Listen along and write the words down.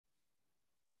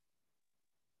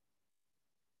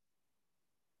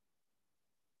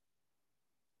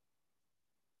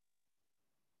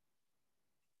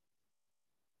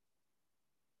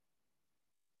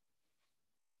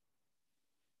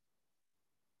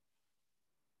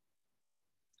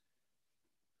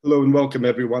Hello and welcome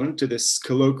everyone to this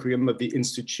colloquium of the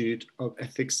Institute of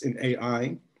Ethics in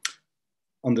AI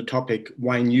on the topic,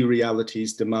 Why New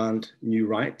Realities Demand New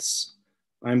Rights.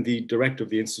 I'm the director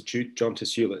of the Institute, John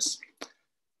Tessulis.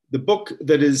 The book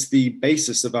that is the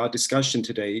basis of our discussion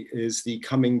today is The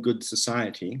Coming Good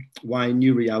Society, Why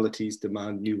New Realities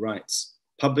Demand New Rights,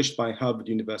 published by Harvard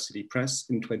University Press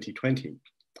in 2020.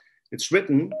 It's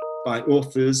written by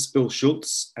authors Bill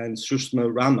Schulz and Sushma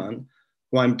Raman,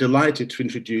 who I'm delighted to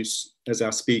introduce as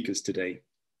our speakers today.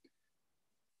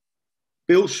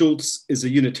 Bill Schulz is a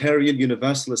Unitarian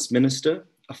Universalist minister,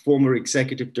 a former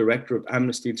executive director of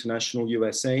Amnesty International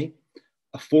USA,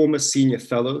 a former senior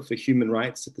fellow for human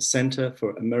rights at the Center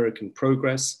for American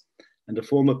Progress, and a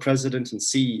former president and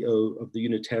CEO of the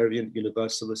Unitarian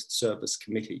Universalist Service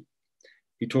Committee.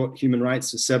 He taught human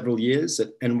rights for several years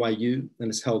at NYU and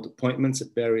has held appointments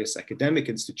at various academic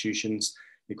institutions,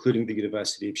 including the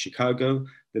University of Chicago,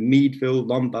 the Meadville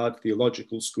Lombard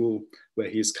Theological School, where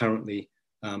he is currently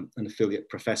an affiliate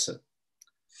professor.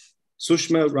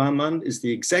 Sushma Raman is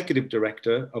the executive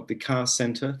director of the Carr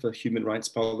Center for Human Rights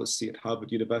Policy at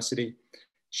Harvard University.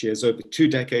 She has over 2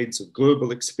 decades of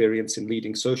global experience in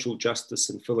leading social justice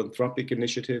and philanthropic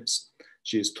initiatives.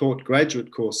 She has taught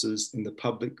graduate courses in the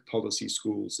public policy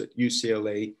schools at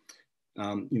UCLA,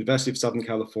 University of Southern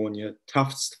California,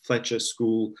 Tufts Fletcher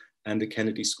School, and the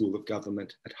Kennedy School of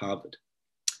Government at Harvard.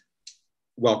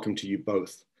 Welcome to you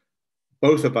both.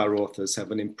 Both of our authors have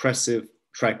an impressive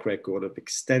track record of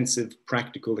extensive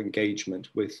practical engagement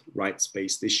with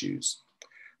rights-based issues.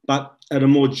 But at a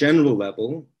more general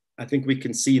level, I think we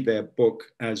can see their book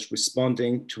as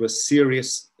responding to a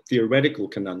serious theoretical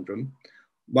conundrum,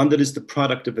 one that is the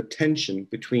product of a tension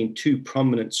between 2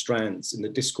 prominent strands in the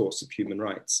discourse of human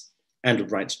rights and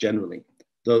of rights generally.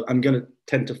 Though I'm going to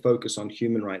tend to focus on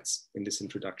human rights in this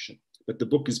introduction. But the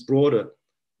book is broader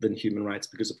than human rights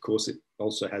because, of course, it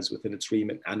also has within its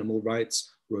remit animal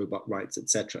rights, robot rights,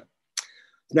 etc.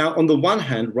 Now, on the one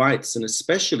hand, rights, and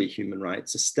especially human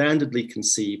rights, are standardly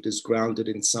conceived as grounded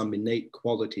in some innate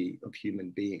quality of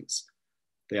human beings.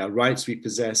 They are rights we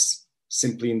possess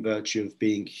simply in virtue of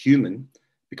being human,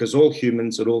 because all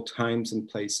humans at all times and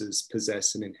places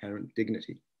possess an inherent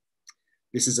dignity.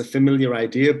 This is a familiar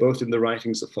idea both in the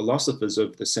writings of philosophers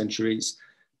over the centuries,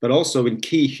 but also in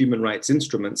key human rights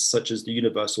instruments such as the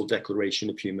Universal Declaration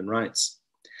of Human Rights.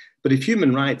 But if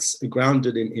human rights are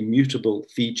grounded in immutable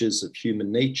features of human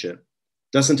nature,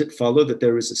 doesn't it follow that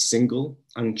there is a single,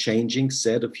 unchanging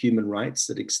set of human rights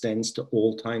that extends to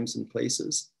all times and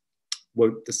places?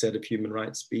 Won't the set of human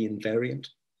rights be invariant?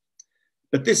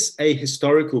 But this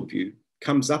ahistorical view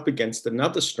comes up against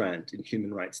another strand in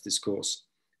human rights discourse,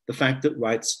 the fact that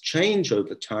rights change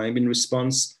over time in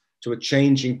response to a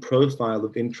changing profile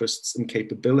of interests and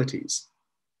capabilities.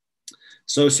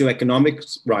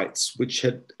 Socioeconomic rights, which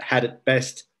had at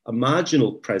best a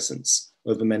marginal presence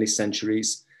over many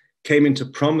centuries, came into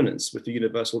prominence with the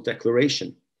Universal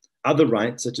Declaration. Other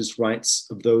rights, such as rights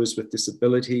of those with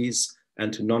disabilities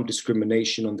and to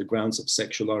non-discrimination on the grounds of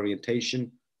sexual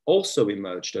orientation, also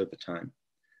emerged over time.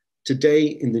 Today,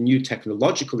 in the new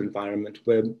technological environment,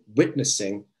 we're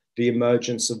witnessing the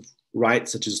emergence of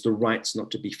rights such as the rights not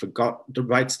to be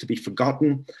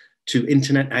forgotten, to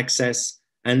internet access,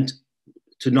 and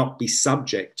to not be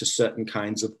subject to certain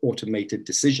kinds of automated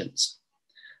decisions.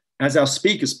 As our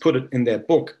speakers put it in their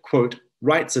book, quote,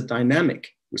 rights are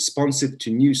dynamic, responsive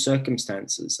to new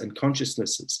circumstances and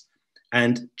consciousnesses,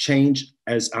 and change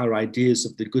as our ideas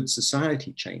of the good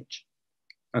society change,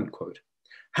 unquote.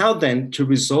 How then to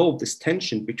resolve this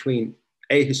tension between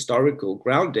ahistorical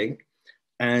grounding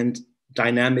and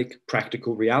dynamic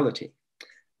practical reality?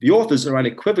 The authors are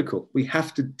unequivocal. We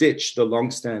have to ditch the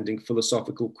long-standing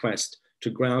philosophical quest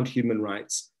to ground human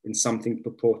rights in something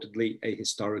purportedly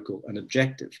ahistorical and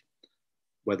objective,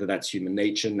 whether that's human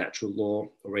nature, natural law,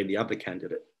 or any other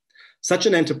candidate. Such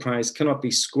an enterprise cannot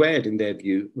be squared, in their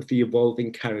view, with the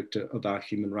evolving character of our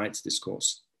human rights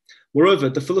discourse. Moreover,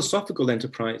 the philosophical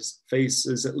enterprise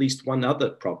faces at least one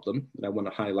other problem that I want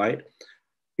to highlight.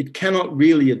 It cannot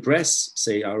really address,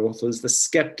 say our authors, the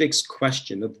skeptic's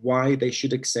question of why they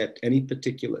should accept any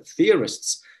particular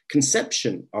theorist's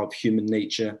conception of human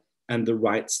nature and the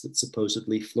rights that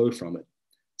supposedly flow from it,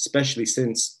 especially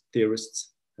since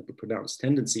theorists have a pronounced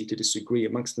tendency to disagree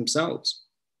amongst themselves.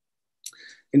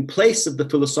 In place of the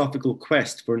philosophical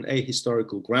quest for an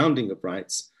ahistorical grounding of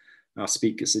rights, our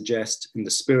speakers suggest, in the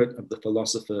spirit of the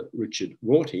philosopher Richard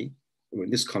Rorty, or in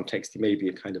this context, he may be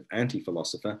a kind of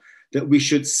anti-philosopher, that we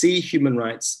should see human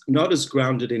rights not as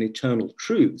grounded in eternal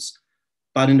truths,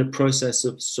 but in a process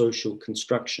of social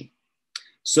construction.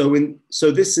 So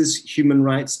this is human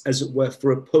rights, as it were,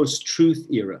 for a post-truth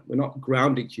era. We're not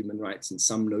grounding human rights in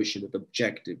some notion of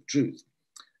objective truth,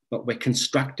 but we're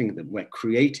constructing them, we're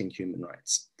creating human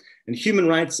rights. And human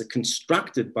rights are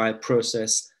constructed by a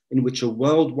process in which a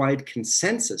worldwide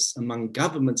consensus among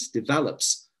governments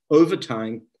develops over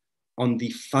time on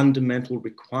the fundamental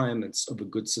requirements of a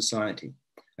good society,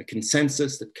 a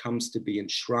consensus that comes to be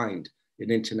enshrined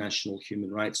in international human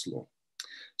rights law.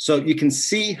 So you can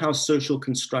see how social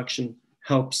construction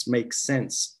helps make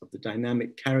sense of the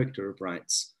dynamic character of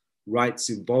rights. Rights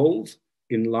evolve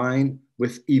in line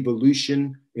with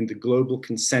evolution in the global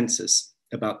consensus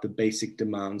about the basic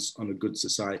demands on a good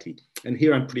society. And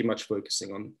here I'm pretty much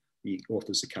focusing on the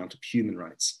author's account of human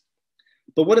rights.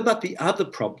 But what about the other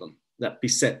problem that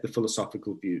beset the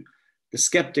philosophical view? The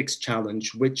skeptic's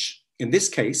challenge, which in this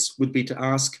case would be to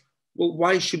ask, well,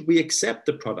 why should we accept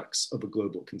the products of a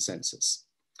global consensus?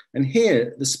 And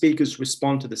here the speakers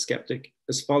respond to the skeptic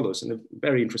as follows in a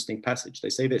very interesting passage. They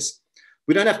say this: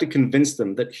 we don't have to convince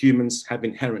them that humans have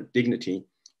inherent dignity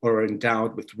or are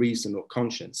endowed with reason or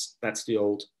conscience. That's the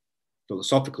old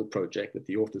philosophical project that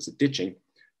the authors are ditching.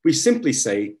 We simply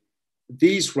say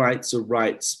these rights are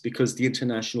rights because the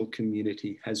international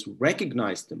community has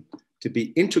recognized them to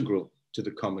be integral to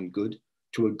the common good,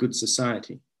 to a good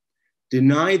society.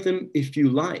 Deny them if you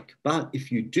like, but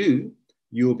if you do,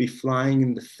 you will be flying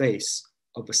in the face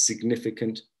of a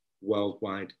significant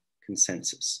worldwide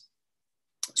consensus.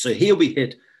 So here we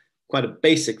hit quite a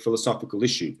basic philosophical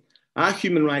issue. Are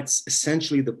human rights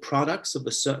essentially the products of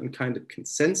a certain kind of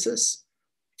consensus?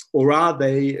 Or are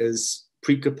they, as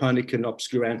pre-Copernican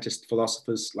obscurantist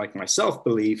philosophers like myself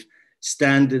believe,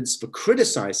 standards for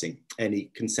criticizing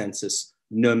any consensus,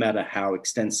 no matter how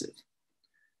extensive?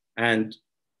 And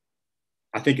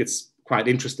I think it's quite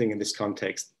interesting in this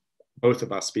context. Both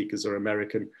of our speakers are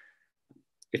American.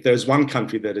 If there's one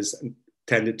country that has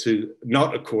tended to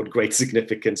not accord great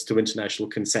significance to international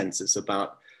consensus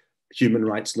about human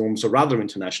rights norms or other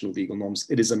international legal norms,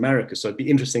 it is America. So it'd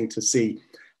be interesting to see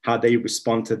how they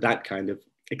respond to that kind of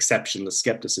exceptionalist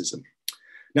skepticism.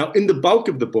 Now, in the bulk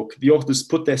of the book, the authors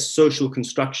put their social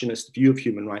constructionist view of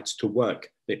human rights to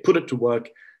work. They put it to work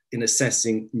in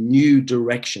assessing new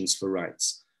directions for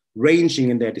rights,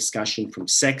 ranging in their discussion from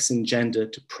sex and gender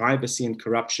to privacy and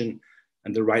corruption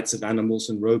and the rights of animals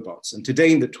and robots. And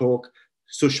today in the talk,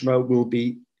 Sushma will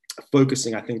be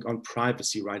focusing, I think, on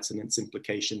privacy rights and its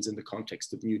implications in the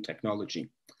context of new technology.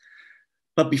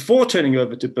 But before turning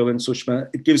over to Bill and Sushma,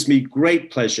 it gives me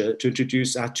great pleasure to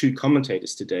introduce our two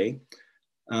commentators today,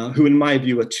 who in my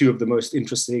view are two of the most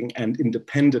interesting and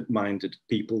independent-minded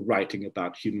people writing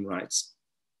about human rights.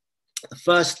 The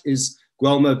first is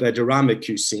Cuglielmo Verdirame,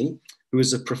 QC, who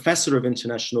is a professor of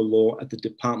international law at the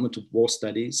Department of War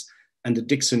Studies and the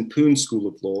Dixon Poon School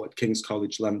of Law at King's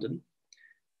College London.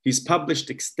 He's published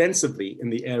extensively in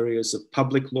the areas of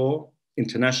public law,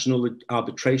 international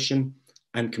arbitration,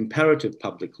 and comparative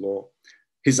public law.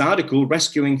 His article,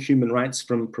 Rescuing Human Rights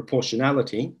from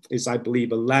Proportionality, is, I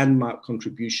believe, a landmark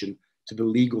contribution to the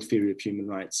legal theory of human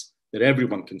rights that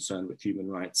everyone concerned with human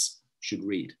rights should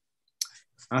read.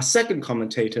 Our second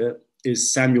commentator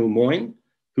is Samuel Moyn,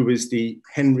 who is the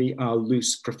Henry R.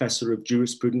 Luce Professor of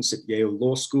Jurisprudence at Yale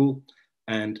Law School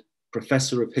and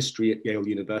Professor of History at Yale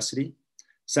University.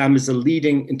 Sam is a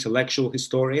leading intellectual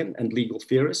historian and legal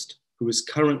theorist who is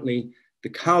currently the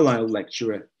Carlyle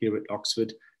Lecturer here at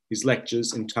Oxford. His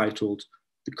lectures entitled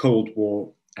The Cold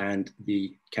War and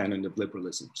the Canon of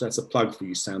Liberalism. So that's a plug for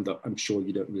you, Sam, though I'm sure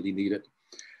you don't really need it.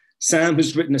 Sam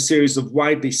has written a series of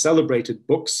widely celebrated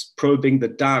books probing the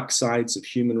dark sides of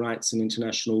human rights and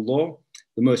international law,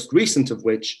 the most recent of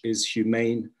which is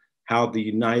Humane: How the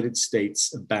United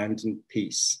States Abandoned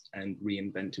Peace and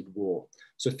Reinvented War.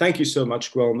 So thank you so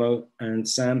much, Cuglielmo and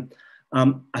Sam.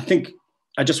 I think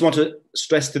I just want to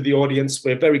stress to the audience,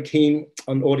 we're very keen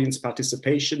on audience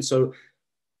participation. So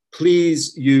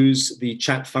please use the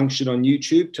chat function on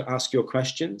YouTube to ask your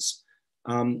questions.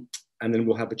 And then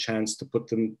we'll have a chance to put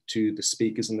them to the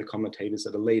speakers and the commentators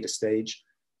at a later stage.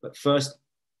 But first,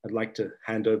 I'd like to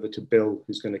hand over to Bill,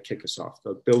 who's going to kick us off.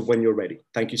 So Bill, when you're ready.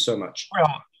 Thank you so much.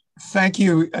 Well, thank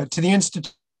you to the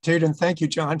Institute, and thank you,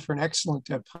 John, for an excellent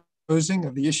posing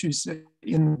of the issues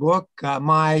in the book.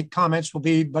 My comments will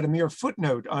be but a mere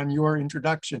footnote on your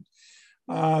introduction.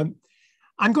 I'm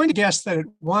going to guess that at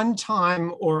one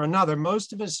time or another,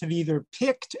 most of us have either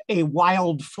picked a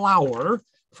wild flower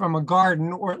from a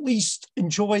garden or at least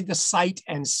enjoyed the sight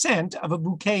and scent of a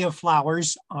bouquet of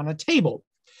flowers on a table.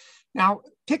 Now,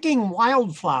 picking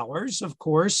wildflowers, of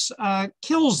course,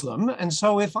 kills them. And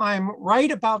so if I'm right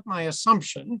about my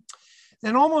assumption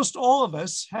then almost all of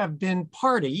us have been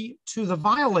party to the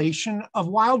violation of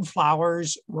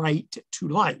wildflowers' right to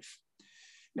life.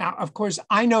 Now, of course,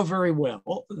 I know very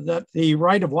well that the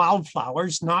right of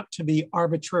wildflowers not to be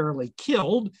arbitrarily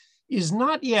killed is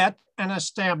not yet an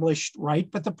established right,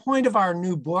 but the point of our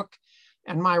new book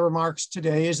and my remarks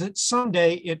today is that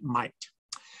someday it might.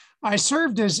 I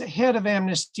served as head of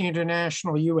Amnesty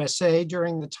International USA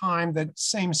during the time that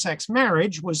same-sex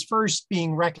marriage was first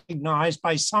being recognized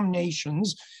by some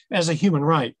nations as a human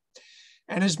right.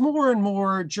 And as more and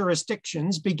more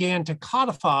jurisdictions began to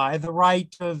codify the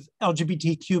right of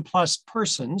LGBTQ plus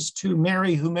persons to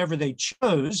marry whomever they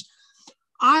chose,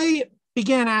 I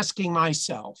began asking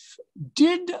myself,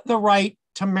 did the right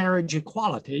to marriage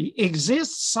equality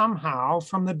exist somehow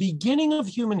from the beginning of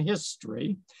human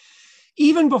history,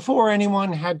 even before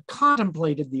anyone had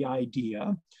contemplated the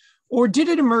idea, or did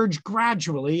it emerge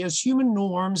gradually as human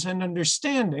norms and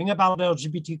understanding about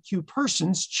LGBTQ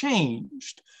persons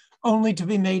changed, only to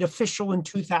be made official in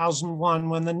 2001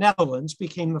 when the Netherlands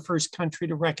became the first country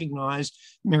to recognize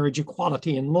marriage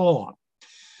equality in law?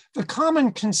 The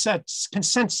common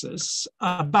consensus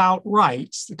about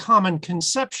rights, the common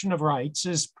conception of rights,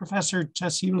 as Professor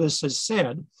Tasioulis has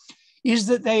said, is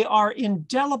that they are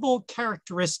indelible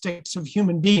characteristics of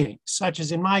human beings, such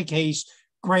as in my case,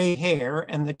 gray hair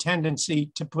and the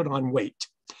tendency to put on weight.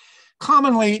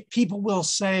 Commonly, people will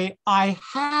say, I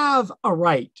have a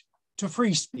right to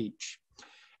free speech,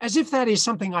 as if that is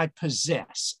something I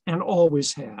possess and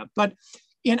always have. But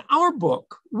in our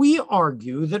book, we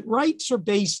argue that rights are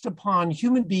based upon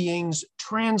human beings'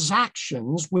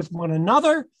 transactions with one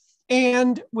another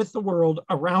and with the world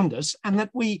around us, and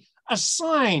that we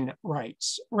assign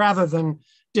rights rather than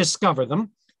discover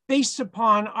them based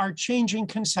upon our changing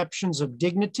conceptions of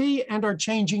dignity and our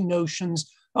changing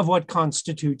notions of what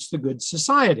constitutes the good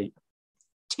society.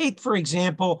 Take, for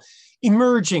example,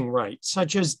 emerging rights,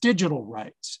 such as digital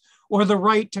rights, or the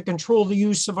right to control the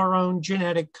use of our own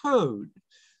genetic code.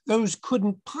 Those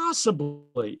couldn't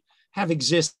possibly have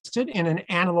existed in an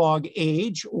analog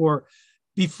age or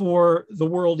before the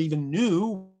world even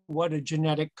knew what a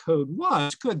genetic code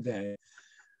was, could they?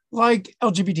 Like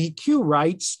LGBTQ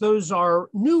rights, those are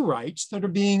new rights that are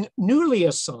being newly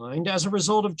assigned as a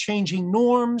result of changing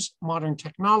norms, modern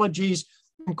technologies,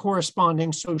 and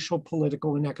corresponding social,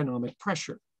 political, and economic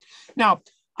pressure. Now,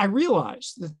 I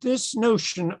realize that this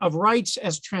notion of rights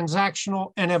as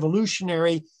transactional and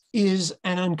evolutionary is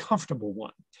an uncomfortable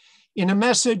one. In a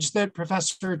message that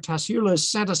Professor Tasioulis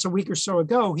sent us a week or so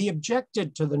ago, he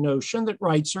objected to the notion that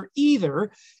rights are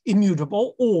either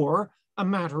immutable or a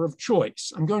matter of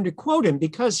choice. I'm going to quote him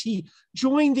because he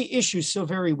joined the issue so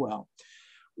very well.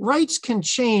 Rights can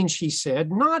change, he said,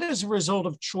 not as a result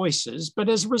of choices, but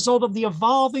as a result of the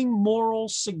evolving moral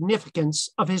significance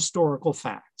of historical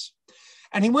facts.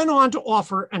 And he went on to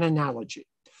offer an analogy.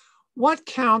 What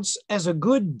counts as a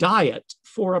good diet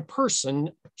for a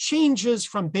person changes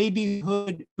from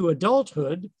babyhood to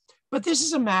adulthood, but this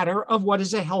is a matter of what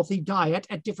is a healthy diet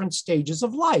at different stages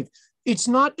of life. It's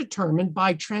not determined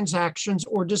by transactions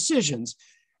or decisions.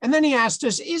 And then he asked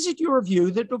us, is it your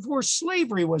view that before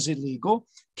slavery was illegal,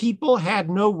 people had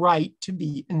no right to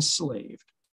be enslaved?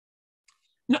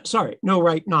 No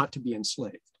right not to be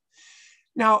enslaved.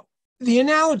 Now, the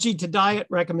analogy to diet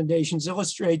recommendations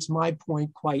illustrates my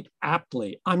point quite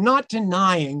aptly. I'm not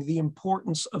denying the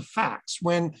importance of facts.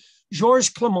 When Georges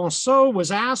Clemenceau was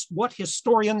asked what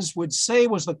historians would say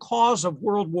was the cause of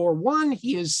World War I,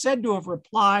 he is said to have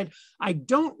replied, I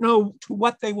don't know to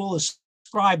what they will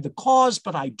ascribe the cause,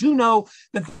 but I do know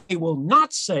that they will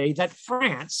not say that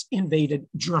France invaded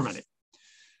Germany.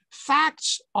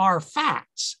 Facts are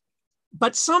facts.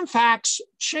 But some facts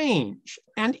change.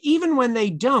 And even when they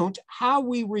don't, how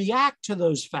we react to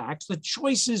those facts, the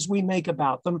choices we make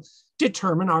about them,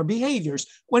 determine our behaviors.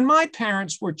 When my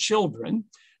parents were children,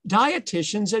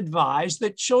 dietitians advised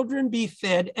that children be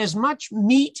fed as much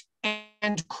meat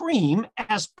and cream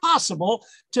as possible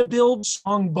to build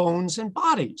strong bones and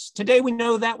bodies. Today, we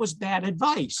know that was bad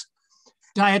advice.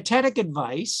 Dietetic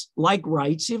advice, like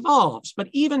rights, evolves, but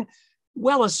even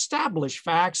well-established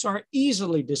facts are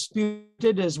easily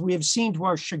disputed, as we have seen to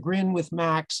our chagrin with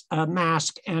mask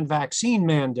and vaccine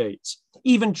mandates.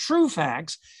 Even true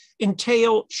facts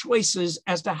entail choices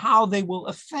as to how they will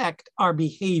affect our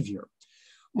behavior.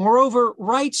 Moreover,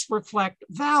 rights reflect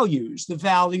values, the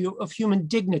value of human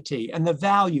dignity and the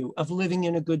value of living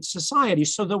in a good society.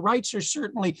 So the rights are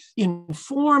certainly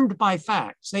informed by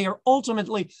facts. They are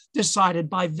ultimately decided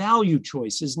by value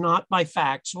choices, not by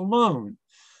facts alone.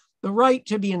 The right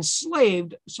to be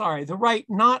enslaved, the right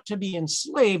not to be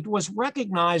enslaved was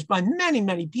recognized by many,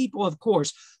 many people, of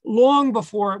course, long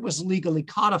before it was legally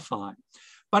codified.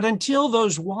 But until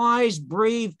those wise,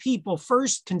 brave people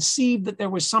first conceived that there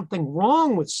was something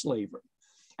wrong with slavery,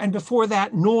 and before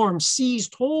that norm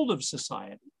seized hold of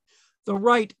society, the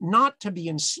right not to be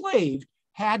enslaved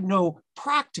had no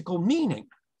practical meaning.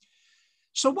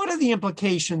 So what are the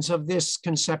implications of this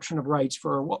conception of rights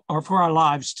for our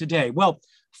lives today? Well,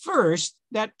 first,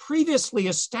 that previously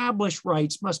established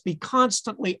rights must be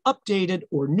constantly updated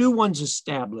or new ones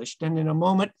established. And in a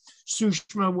moment,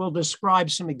 Sushma will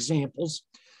describe some examples.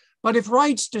 But if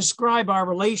rights describe our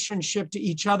relationship to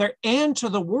each other and to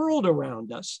the world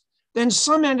around us, then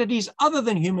some entities other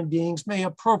than human beings may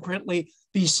appropriately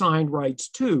be signed rights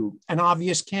too. An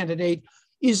obvious candidate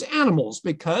is animals,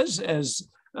 because as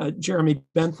Jeremy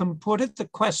Bentham put it, the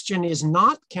question is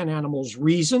not, can animals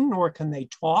reason, nor can they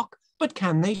talk, but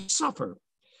can they suffer?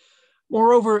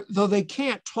 Moreover, though they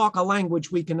can't talk a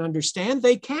language we can understand,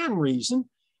 they can reason,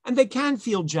 and they can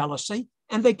feel jealousy,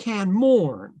 and they can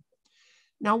mourn.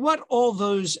 Now, what all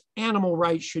those animal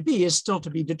rights should be is still to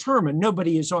be determined.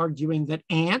 Nobody is arguing that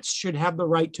ants should have the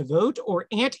right to vote, or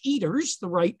anteaters the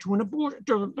right to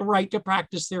the right to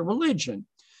practice their religion.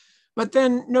 But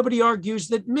then nobody argues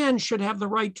that men should have the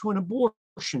right to an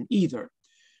abortion either.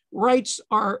 Rights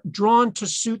are drawn to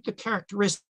suit the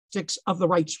characteristics of the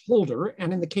rights holder,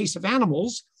 and in the case of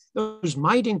animals, those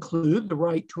might include the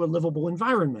right to a livable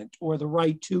environment, or the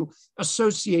right to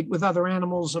associate with other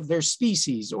animals of their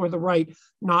species, or the right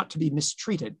not to be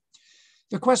mistreated.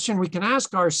 The question we can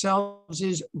ask ourselves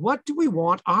is, what do we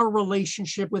want our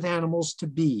relationship with animals to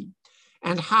be?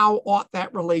 And how ought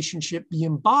that relationship be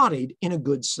embodied in a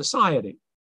good society?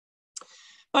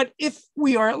 But if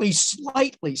we are at least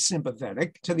slightly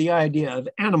sympathetic to the idea of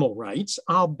animal rights,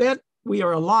 I'll bet we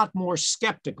are a lot more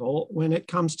skeptical when it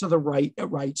comes to the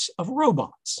rights of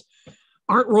robots.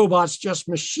 Aren't robots just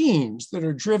machines that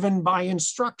are driven by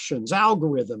instructions,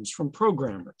 algorithms from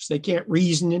programmers? They can't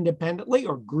reason independently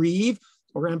or grieve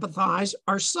or empathize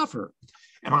or suffer.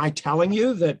 Am I telling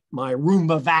you that my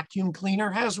Roomba vacuum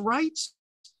cleaner has rights?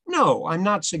 No, I'm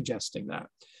not suggesting that.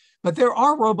 But there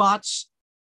are robots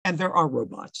and there are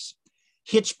robots.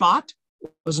 Hitchbot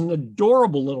was an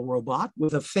adorable little robot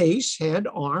with a face, head,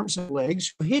 arms, and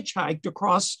legs who hitchhiked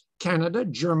across Canada,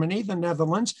 Germany, the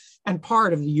Netherlands, and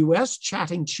part of the US,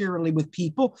 chatting cheerily with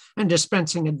people and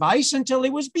dispensing advice until he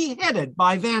was beheaded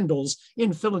by vandals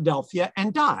in Philadelphia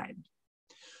and died.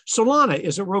 Solana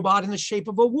is a robot in the shape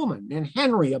of a woman, and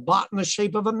Henry, a bot in the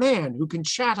shape of a man who can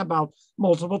chat about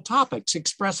multiple topics,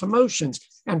 express emotions,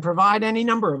 and provide any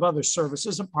number of other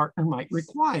services a partner might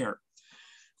require.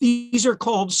 These are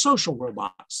called social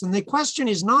robots. And the question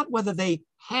is not whether they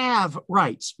have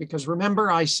rights, because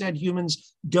remember I said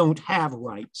humans don't have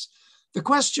rights. The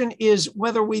question is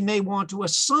whether we may want to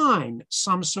assign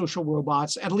some social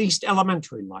robots at least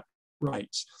elementary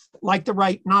rights, like the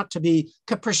right not to be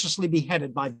capriciously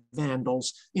beheaded by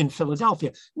vandals in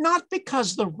Philadelphia, not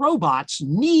because the robots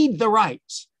need the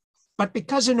rights, but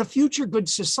because in a future good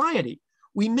society,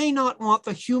 we may not want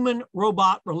the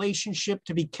human-robot relationship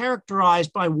to be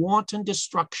characterized by wanton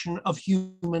destruction of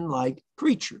human-like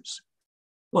creatures.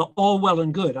 Well, all well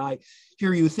and good, I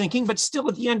hear you thinking, but still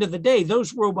at the end of the day,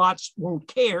 those robots won't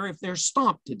care if they're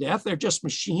stomped to death. They're just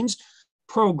machines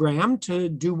programmed to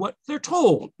do what they're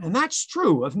told. And that's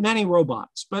true of many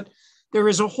robots, but there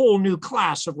is a whole new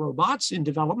class of robots in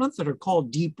development that are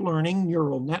called deep learning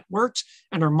neural networks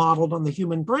and are modeled on the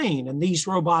human brain. And these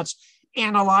robots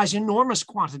analyze enormous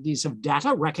quantities of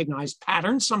data, recognize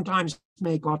patterns, sometimes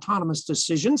make autonomous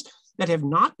decisions that have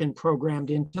not been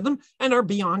programmed into them and are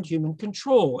beyond human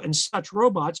control. And such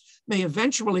robots may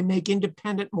eventually make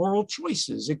independent moral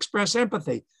choices, express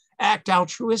empathy, act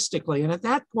altruistically. And at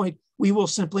that point, we will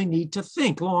simply need to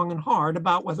think long and hard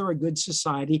about whether a good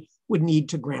society would need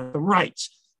to grant them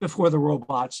rights before the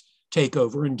robots take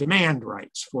over and demand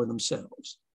rights for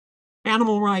themselves.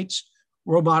 Animal rights,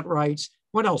 robot rights,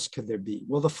 what else could there be?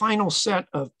 Well, the final set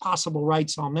of possible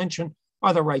rights I'll mention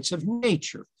are the rights of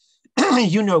nature.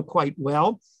 You know quite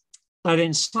well that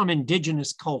in some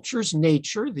indigenous cultures,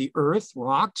 nature, the earth,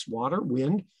 rocks, water,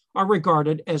 wind, are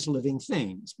regarded as living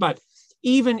things. But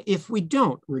even if we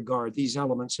don't regard these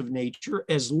elements of nature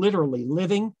as literally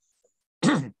living,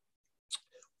 we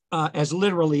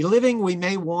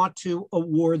may want to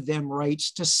award them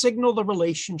rights to signal the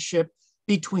relationship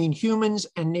between humans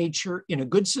and nature in a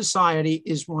good society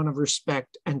is one of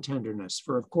respect and tenderness.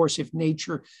 For of course, if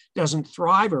nature doesn't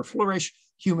thrive or flourish,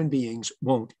 human beings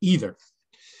won't either.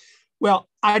 Well,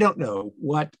 I don't know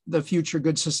what the future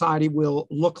good society will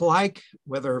look like,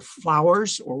 whether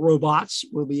flowers or robots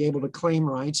will be able to claim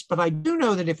rights, but I do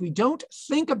know that if we don't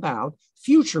think about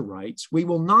future rights, we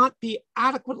will not be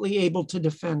adequately able to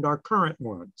defend our current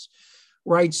ones.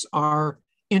 Rights are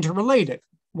interrelated.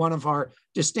 One of our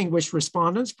distinguished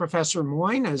respondents, Professor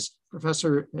Moyne, as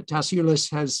Professor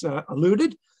Tassioulis has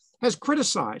alluded, has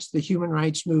criticized the human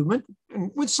rights movement, and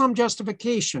with some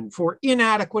justification, for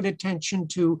inadequate attention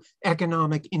to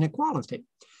economic inequality.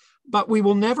 But we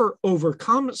will never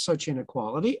overcome such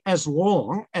inequality as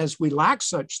long as we lack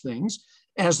such things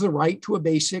as the right to a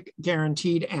basic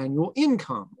guaranteed annual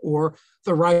income, or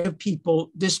the right of people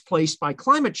displaced by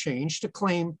climate change to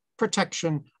claim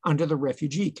protection under the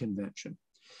Refugee Convention.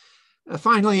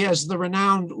 Finally, as the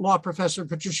renowned law professor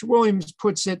Patricia Williams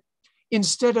puts it,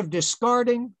 instead of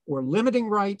discarding or limiting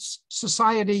rights,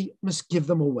 society must give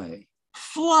them away.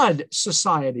 Flood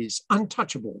society's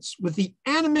untouchables with the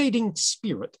animating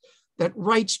spirit that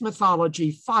rights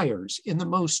mythology fires in the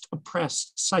most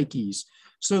oppressed psyches,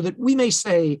 so that we may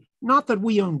say, not that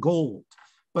we own gold,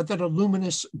 but that a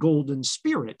luminous golden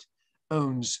spirit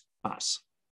owns us.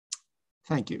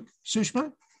 Thank you.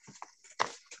 Sushma?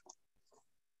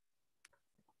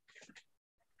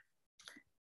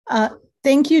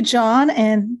 Thank you, John,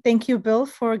 and thank you, Bill,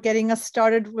 for getting us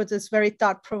started with this very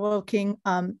thought-provoking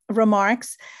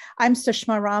remarks. I'm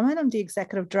Sushma Raman. I'm the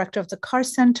Executive Director of the Carr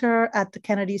Center at the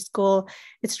Kennedy School.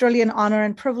 It's really an honor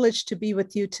and privilege to be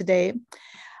with you today.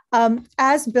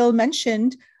 As Bill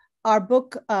mentioned, our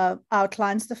book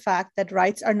outlines the fact that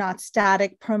rights are not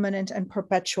static, permanent, and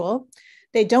perpetual.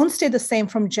 They don't stay the same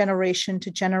from generation to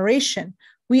generation.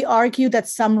 We argue that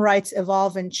some rights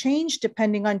evolve and change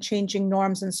depending on changing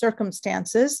norms and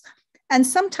circumstances, and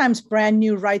sometimes brand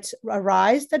new rights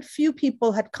arise that few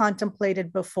people had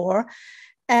contemplated before.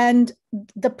 And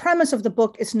the premise of the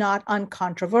book is not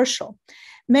uncontroversial.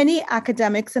 Many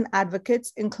academics and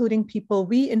advocates, including people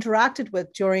we interacted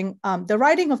with during the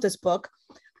writing of this book,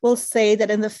 will say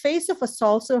that in the face of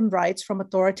assaults on rights from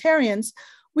authoritarians,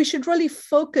 we should really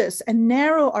focus and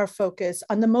narrow our focus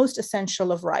on the most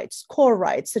essential of rights, core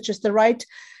rights, such as the right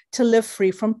to live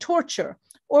free from torture,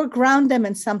 or ground them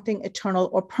in something eternal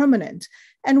or permanent.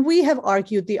 And we have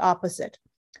argued the opposite,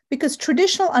 because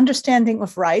traditional understanding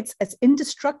of rights as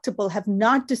indestructible have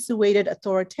not dissuaded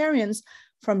authoritarians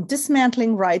from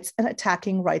dismantling rights and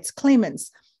attacking rights claimants.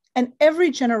 And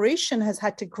every generation has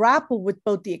had to grapple with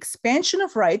both the expansion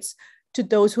of rights to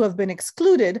those who have been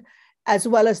excluded, as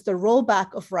well as the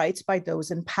rollback of rights by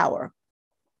those in power.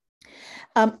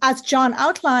 As John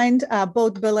outlined,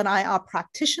 both Bill and I are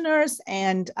practitioners,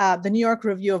 and the New York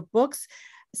Review of Books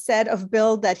said of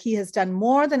Bill that he has done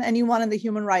more than anyone in the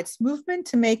human rights movement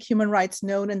to make human rights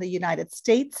known in the United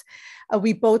States.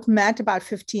 We both met about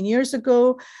 15 years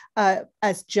ago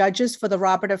as judges for the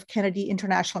Robert F. Kennedy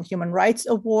International Human Rights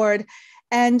Award.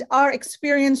 And our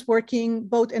experience working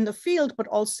both in the field, but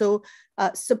also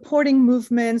supporting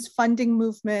movements, funding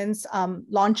movements,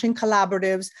 launching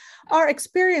collaboratives, our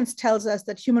experience tells us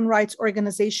that human rights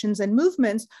organizations and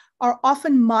movements are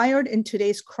often mired in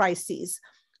today's crises.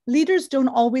 Leaders don't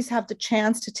always have the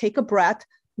chance to take a breath,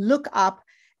 look up,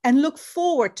 and look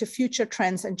forward to future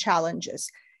trends and challenges.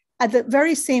 At the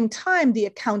very same time, the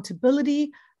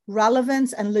accountability,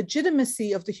 relevance, and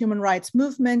legitimacy of the human rights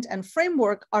movement and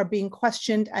framework are being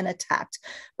questioned and attacked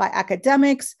by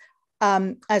academics,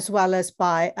 as well as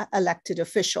by elected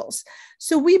officials.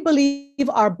 So we believe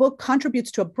our book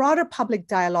contributes to a broader public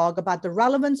dialogue about the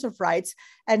relevance of rights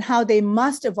and how they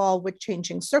must evolve with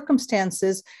changing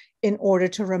circumstances in order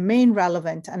to remain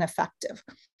relevant and effective.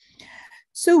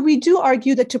 So we do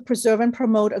argue that to preserve and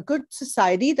promote a good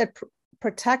society that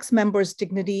protects members'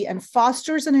 dignity and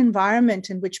fosters an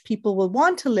environment in which people will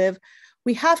want to live,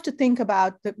 we have to think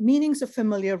about the meanings of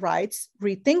familiar rights,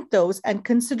 rethink those, and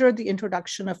consider the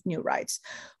introduction of new rights.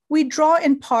 We draw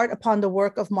in part upon the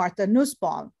work of Martha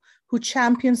Nussbaum, who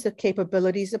champions the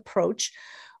capabilities approach,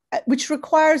 which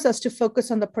requires us to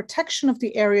focus on the protection of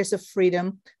the areas of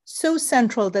freedom so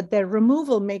central that their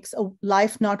removal makes a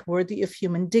life not worthy of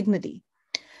human dignity.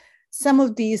 Some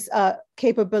of these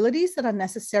capabilities that are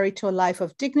necessary to a life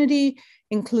of dignity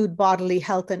include bodily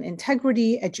health and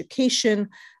integrity, education,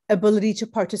 ability to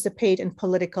participate in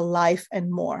political life,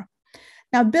 and more.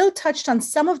 Now, Bill touched on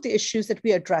some of the issues that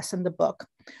we address in the book.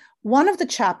 One of the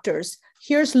chapters,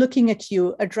 Here's Looking at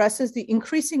You, addresses the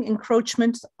increasing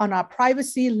encroachments on our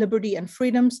privacy, liberty, and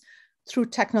freedoms through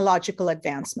technological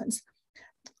advancements.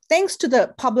 Thanks to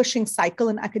the publishing cycle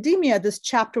in academia, this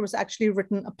chapter was actually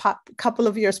written a couple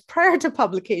of years prior to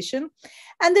publication.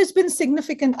 And there's been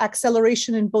significant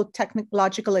acceleration in both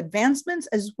technological advancements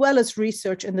as well as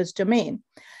research in this domain.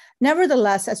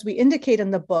 Nevertheless, as we indicate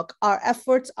in the book, our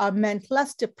efforts are meant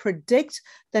less to predict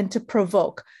than to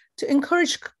provoke, to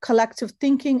encourage collective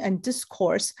thinking and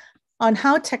discourse on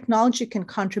how technology can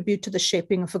contribute to the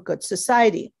shaping of a good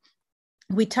society.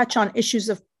 We touch on issues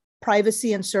of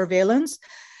privacy and surveillance,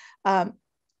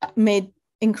 made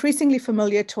increasingly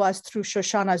familiar to us through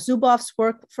Shoshana Zuboff's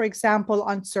work, for example,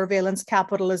 on surveillance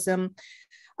capitalism,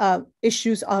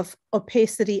 issues of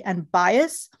opacity and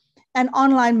bias, and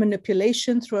online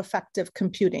manipulation through effective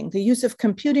computing, the use of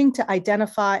computing to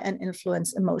identify and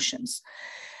influence emotions.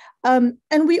 And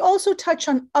we also touch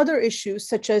on other issues,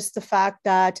 such as the fact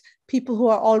that people who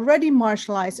are already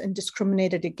marginalized and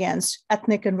discriminated against,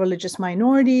 ethnic and religious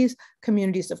minorities,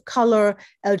 communities of color,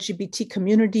 LGBT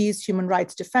communities, human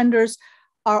rights defenders,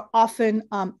 are often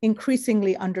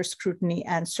increasingly under scrutiny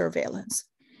and surveillance.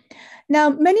 Now,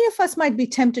 many of us might be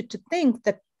tempted to think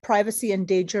that privacy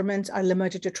endangerments are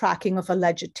limited to tracking of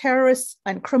alleged terrorists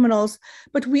and criminals,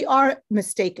 but we are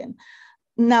mistaken.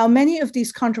 Now, many of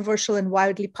these controversial and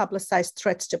widely publicized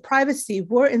threats to privacy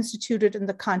were instituted in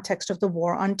the context of the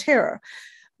war on terror.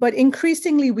 But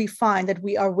increasingly, we find that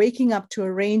we are waking up to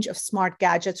a range of smart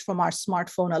gadgets, from our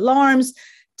smartphone alarms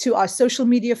to our social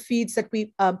media feeds that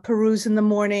we peruse in the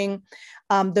morning,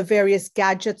 the various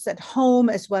gadgets at home,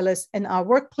 as well as in our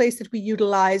workplace that we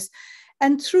utilize.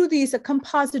 And through these, a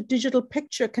composite digital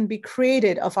picture can be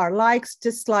created of our likes,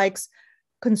 dislikes,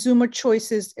 consumer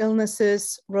choices,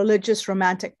 illnesses, religious,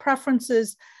 romantic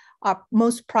preferences, our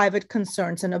most private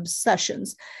concerns and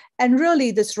obsessions. And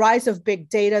really, this rise of big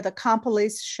data, the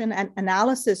compilation and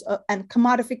analysis and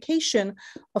commodification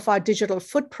of our digital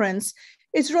footprints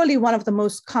is really one of the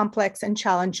most complex and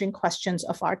challenging questions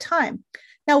of our time.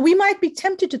 Now, we might be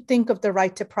tempted to think of the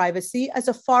right to privacy as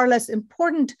a far less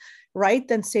important right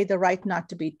than, say, the right not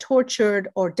to be tortured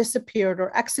or disappeared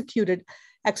or executed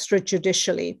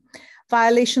extrajudicially.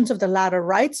 Violations of the latter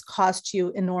rights cost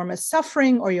you enormous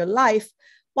suffering or your life,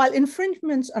 while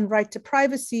infringements on right to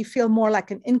privacy feel more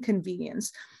like an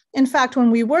inconvenience. In fact,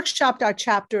 when we workshopped our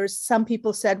chapters, some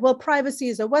people said, well, privacy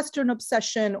is a Western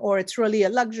obsession or it's really a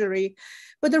luxury.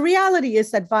 But the reality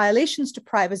is that violations to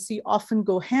privacy often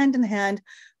go hand in hand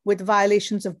with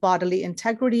violations of bodily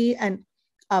integrity and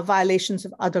violations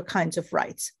of other kinds of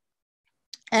rights.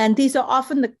 And these are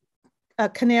often the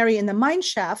canary in the mine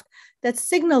shaft that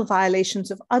signal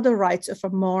violations of other rights of a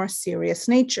more serious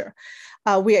nature.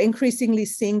 We are increasingly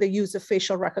seeing the use of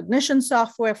facial recognition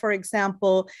software, for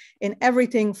example, in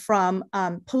everything from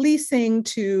policing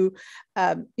to,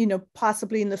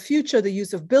 possibly in the future, the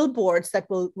use of billboards that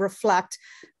will reflect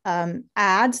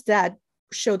ads that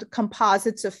show the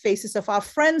composites of faces of our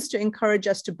friends to encourage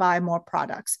us to buy more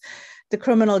products. The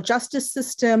criminal justice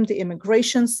system, the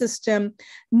immigration system,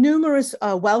 numerous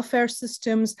welfare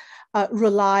systems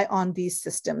rely on these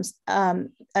systems. And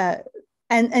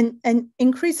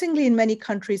increasingly in many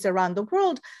countries around the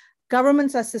world,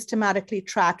 governments are systematically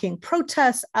tracking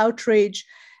protests, outrage,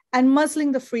 and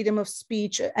muzzling the freedom of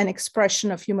speech and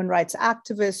expression of human rights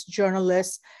activists,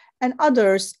 journalists, and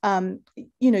others,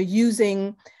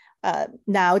 using,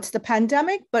 now it's the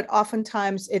pandemic, but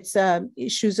oftentimes it's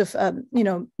issues of,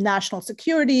 national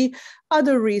security,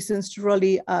 other reasons to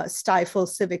really stifle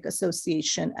civic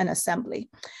association and assembly.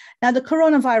 Now, the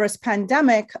coronavirus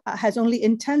pandemic has only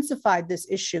intensified this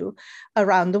issue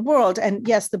around the world. And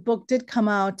yes, the book did come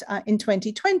out in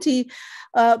 2020,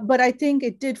 but I think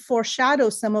it did foreshadow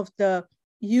some of the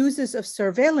uses of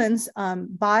surveillance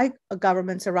by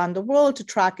governments around the world to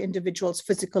track individuals'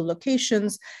 physical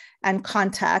locations and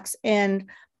contacts. And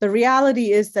the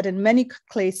reality is that in many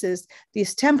places,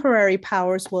 these temporary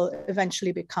powers will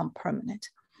eventually become permanent.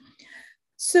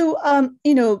 So,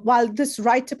 while this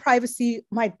right to privacy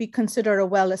might be considered a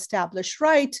well-established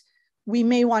right, we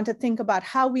may want to think about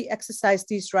how we exercise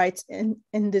these rights in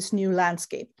this new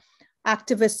landscape.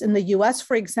 Activists in the US,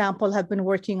 for example, have been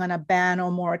working on a ban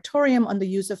or moratorium on the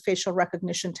use of facial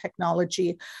recognition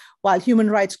technology, while human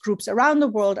rights groups around the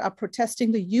world are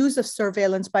protesting the use of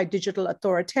surveillance by digital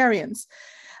authoritarians.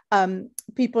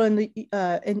 People in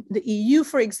the EU,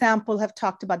 for example, have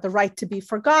talked about the right to be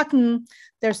forgotten.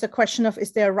 There's the question of,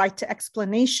 is there a right to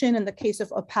explanation in the case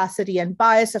of opacity and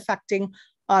bias affecting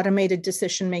automated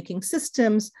decision-making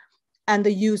systems, and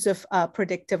the use of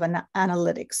predictive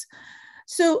analytics.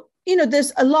 So,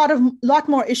 there's a lot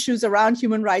more issues around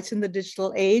human rights in the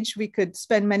digital age. We could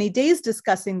spend many days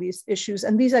discussing these issues,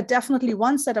 and these are definitely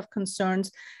one set of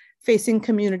concerns facing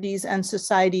communities and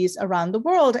societies around the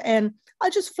world. And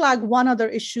I'll just flag one other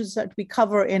issue that we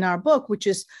cover in our book, which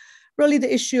is really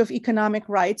the issue of economic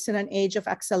rights in an age of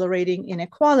accelerating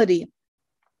inequality.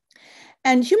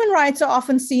 And human rights are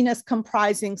often seen as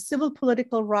comprising civil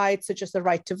political rights, such as the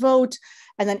right to vote,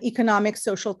 and then economic,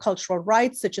 social, cultural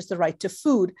rights, such as the right to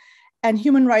food. And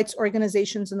human rights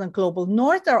organizations in the global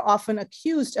north are often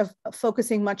accused of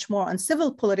focusing much more on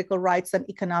civil political rights than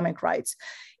economic rights.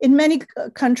 In many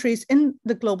countries in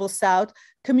the global south,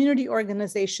 community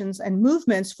organizations and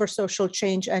movements for social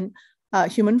change and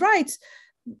human rights,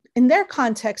 in their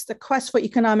context, the quest for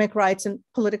economic rights and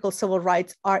political civil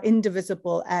rights are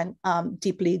indivisible and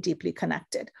deeply, deeply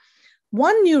connected.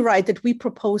 One new right that we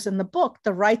propose in the book,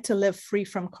 the right to live free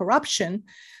from corruption,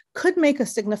 could make a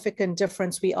significant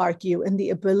difference, we argue, in the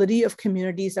ability of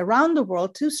communities around the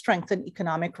world to strengthen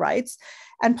economic rights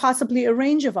and possibly a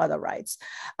range of other rights.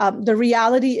 The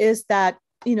reality is that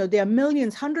there are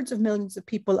millions, hundreds of millions of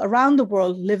people around the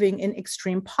world living in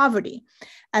extreme poverty,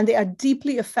 and they are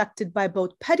deeply affected by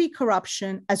both petty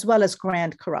corruption as well as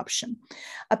grand corruption.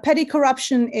 Petty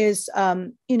corruption is,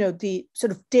 the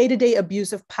sort of day-to-day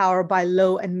abuse of power by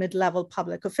low and mid-level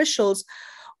public officials,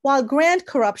 while grand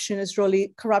corruption is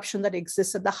really corruption that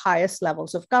exists at the highest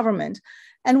levels of government.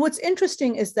 And what's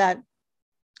interesting is that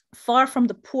far from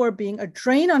the poor being a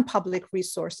drain on public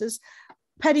resources,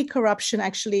 petty corruption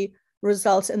actually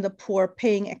results in the poor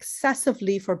paying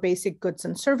excessively for basic goods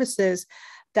and services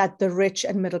that the rich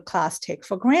and middle class take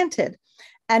for granted.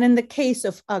 And in the case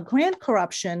of grand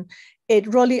corruption,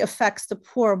 it really affects the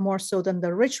poor more so than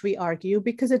the rich, we argue,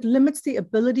 because it limits the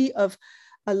ability of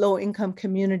low-income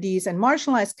communities and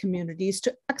marginalized communities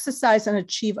to exercise and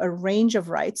achieve a range of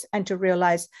rights and to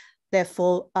realize their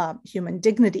full human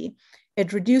dignity.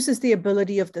 It reduces the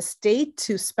ability of the state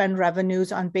to spend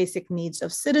revenues on basic needs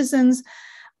of citizens.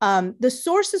 The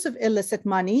sources of illicit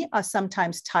money are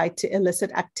sometimes tied to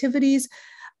illicit activities,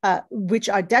 which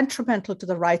are detrimental to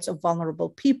the rights of vulnerable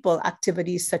people,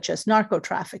 activities such as narco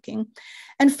trafficking.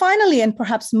 And finally, and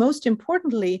perhaps most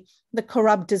importantly, the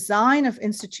corrupt design of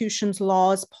institutions,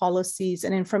 laws, policies,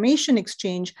 and information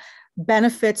exchange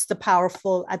benefits the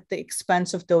powerful at the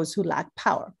expense of those who lack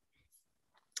power.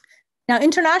 Now,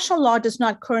 international law does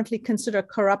not currently consider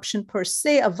corruption per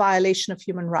se a violation of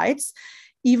human rights,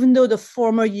 even though the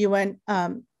former UN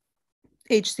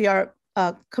HCR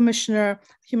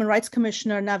Human Rights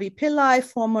Commissioner Navi Pillai,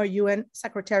 former UN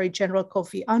Secretary General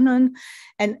Kofi Annan,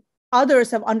 and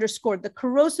others have underscored the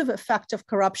corrosive effect of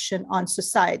corruption on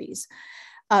societies.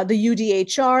 The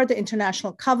UDHR, the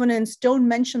international covenants, don't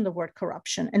mention the word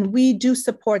corruption, and we do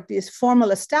support this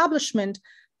formal establishment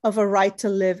of a right to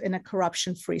live in a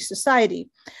corruption-free society.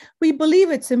 We believe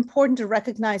it's important to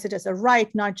recognize it as a right,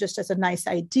 not just as a nice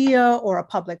idea or a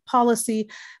public policy,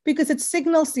 because it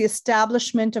signals the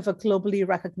establishment of a globally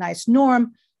recognized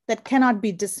norm that cannot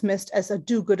be dismissed as a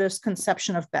do-gooder's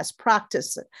conception of best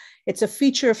practice. It's a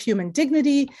feature of human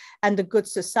dignity and the good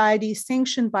society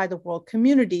sanctioned by the world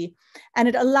community, and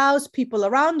it allows people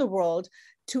around the world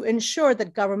to ensure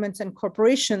that governments and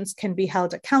corporations can be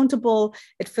held accountable.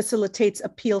 It facilitates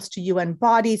appeals to UN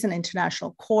bodies and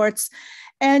international courts.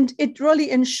 And it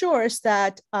really ensures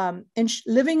that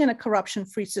living in a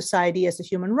corruption-free society as a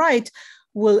human right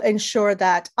will ensure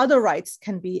that other rights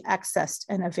can be accessed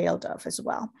and availed of as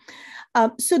well.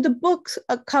 So the book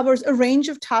covers a range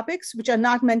of topics which are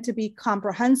not meant to be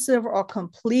comprehensive or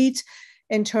complete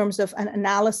in terms of an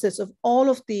analysis of all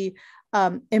of the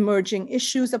emerging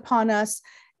issues upon us.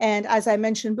 And as I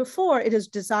mentioned before, it is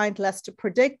designed less to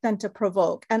predict than to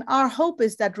provoke. And our hope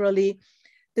is that really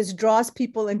this draws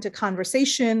people into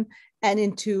conversation and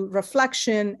into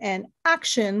reflection and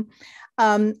action.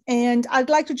 And I'd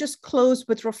like to just close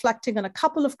with reflecting on a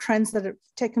couple of trends that have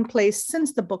taken place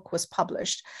since the book was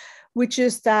published, which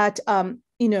is that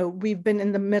we've been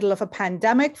in the middle of a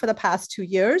pandemic for the past 2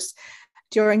 years.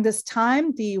 During this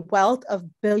time, the wealth of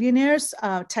billionaires,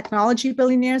 technology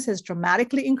billionaires, has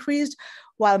dramatically increased,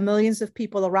 while millions of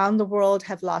people around the world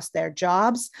have lost their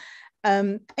jobs.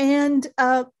 And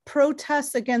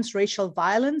protests against racial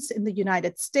violence in the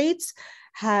United States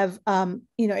have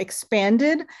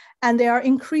expanded, and there are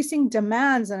increasing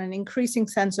demands and an increasing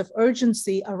sense of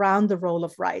urgency around the role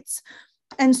of rights.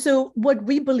 And so what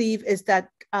we believe is that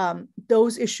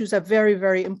those issues are very,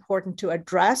 very important to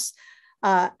address.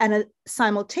 And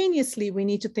simultaneously, we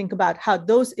need to think about how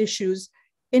those issues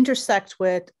intersect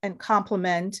with and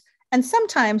complement, and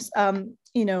sometimes,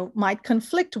 might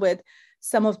conflict with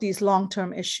some of these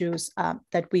long-term issues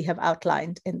that we have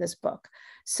outlined in this book.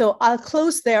 So I'll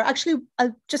close there. Actually,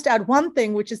 I'll just add one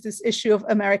thing, which is this issue of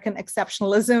American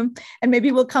exceptionalism. And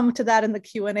maybe we'll come to that in the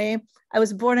Q&A. I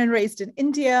was born and raised in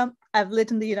India. I've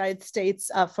lived in the United States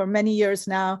for many years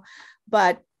now,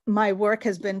 but my work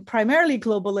has been primarily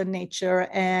global in nature.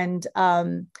 And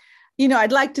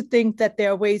I'd like to think that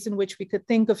there are ways in which we could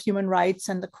think of human rights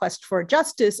and the quest for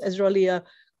justice as really a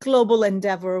global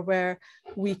endeavor where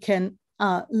we can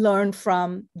learn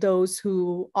from those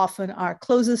who often are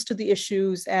closest to the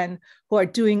issues and who are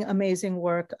doing amazing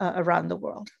work around the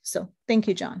world. So thank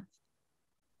you, John.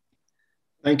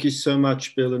 Thank you so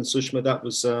much, Bill and Sushma. That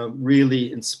was a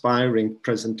really inspiring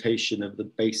presentation of the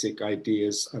basic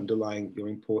ideas underlying your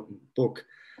important book.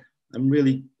 I'm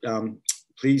really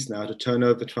pleased now to turn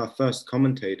over to our first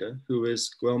commentator, who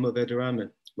is Cuglielmo Verdirame.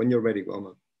 When you're ready,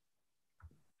 Cuglielmo.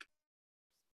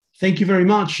 Thank you very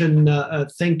much, and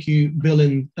thank you, Bill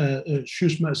and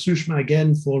Sushma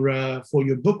again for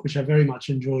your book, which I very much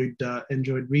enjoyed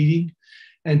reading,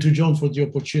 and to John for the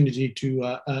opportunity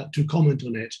to comment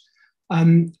on it.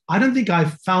 I don't think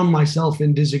I've found myself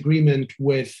in disagreement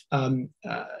with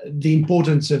the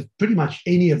importance of pretty much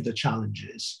any of the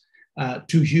challenges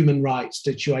to human rights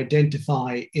that you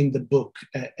identify in the book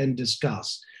and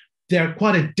discuss. They're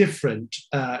quite a different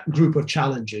group of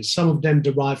challenges. Some of them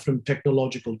derive from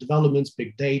technological developments,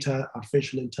 big data,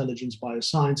 artificial intelligence,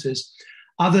 biosciences.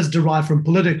 Others derive from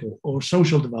political or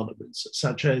social developments,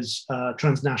 such as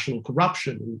transnational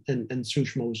corruption, and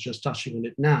Sushma was just touching on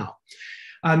it now.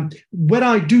 Where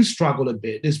I do struggle a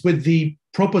bit is with the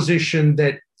proposition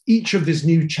that each of these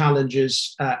new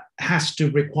challenges has to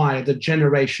require the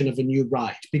generation of a new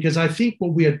right, because I think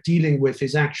what we are dealing with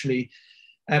is actually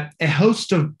a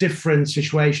host of different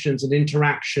situations and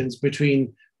interactions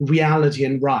between reality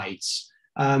and rights.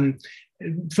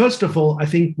 First of all, I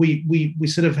think we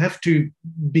sort of have to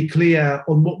be clear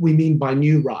on what we mean by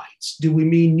new rights. Do we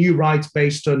mean new rights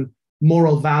based on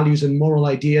moral values and moral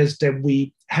ideas that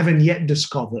we haven't yet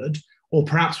discovered, or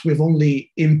perhaps we've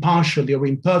only impartially or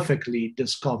imperfectly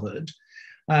discovered?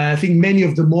 I think many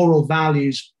of the moral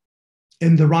values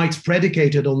and the rights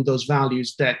predicated on those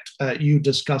values that you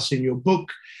discuss in your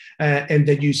book and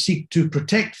that you seek to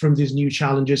protect from these new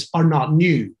challenges are not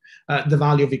new. The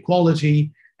value of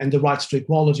equality and the rights to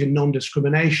equality and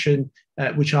non-discrimination,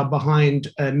 which are behind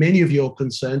many of your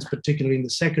concerns, particularly in the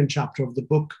second chapter of the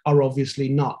book, are obviously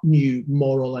not new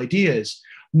moral ideas,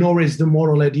 nor is the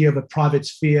moral idea of a private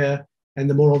sphere and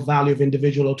the moral value of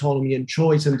individual autonomy and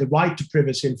choice and the right to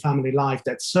privacy and family life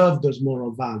that serve those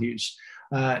moral values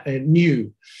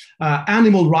new.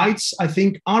 Animal rights, I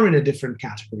think, are in a different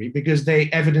category because they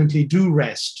evidently do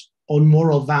rest on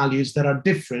moral values that are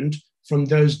different from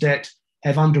those that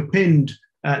have underpinned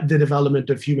the development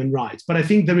of human rights. But I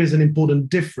think there is an important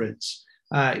difference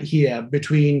here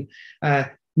between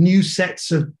new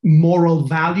sets of moral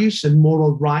values and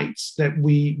moral rights that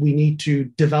we need to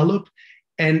develop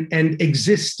and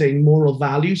existing moral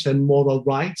values and moral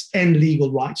rights and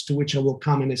legal rights, to which I will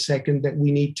come in a second, that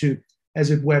we need to, as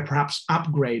it were, perhaps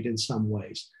upgrade in some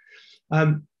ways.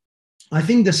 I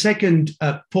think the second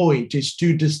point is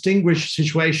to distinguish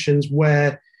situations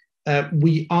where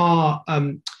we are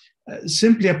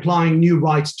simply applying new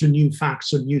rights to new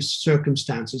facts or new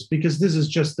circumstances, because this is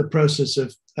just the process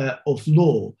of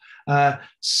law.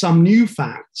 Some new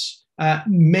facts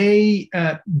may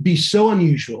be so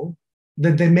unusual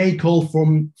that they may call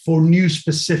for new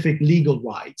specific legal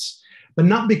rights, but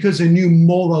not because a new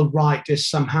moral right is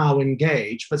somehow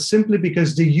engaged, but simply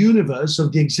because the universe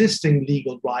of the existing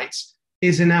legal rights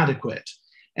is inadequate.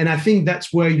 And I think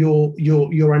that's where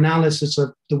your analysis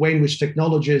of the way in which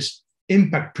technologies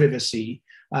impact privacy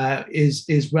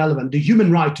is relevant. The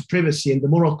human right to privacy and the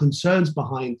moral concerns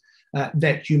behind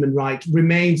that human right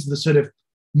remains the sort of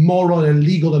moral and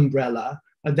legal umbrella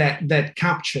that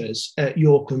captures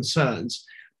your concerns.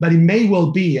 But it may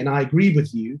well be, and I agree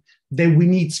with you, that we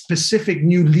need specific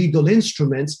new legal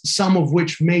instruments, some of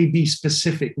which may be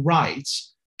specific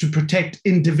rights to protect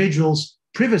individuals'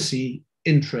 privacy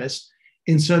interests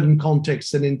in certain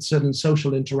contexts and in certain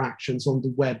social interactions on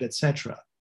the web, etc.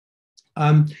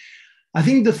 I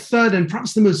think the third and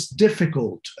perhaps the most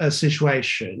difficult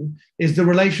situation is the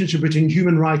relationship between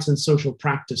human rights and social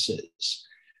practices.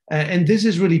 And this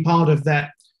is really part of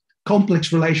that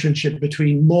complex relationship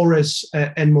between mores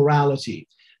and morality.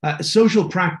 Social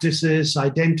practices,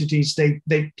 identities,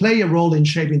 they play a role in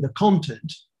shaping the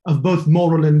content of both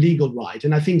moral and legal right.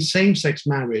 And I think same-sex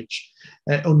marriage,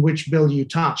 on which, Bill, you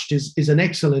touched, is an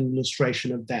excellent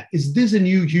illustration of that. Is this a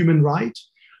new human right,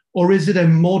 or is it a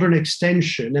modern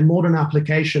extension, a modern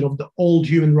application of the old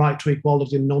human right to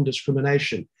equality and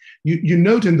non-discrimination? You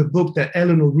note in the book that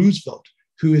Eleanor Roosevelt,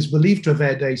 who is believed to have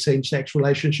had a same-sex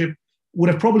relationship, would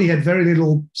have probably had very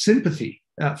little sympathy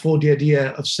for the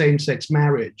idea of same-sex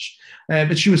marriage.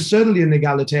 But she was certainly an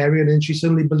egalitarian, and she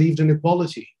certainly believed in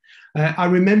equality. I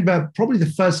remember probably the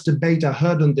first debate I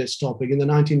heard on this topic in the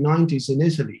 1990s in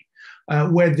Italy,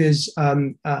 where this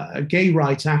a gay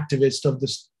rights activist of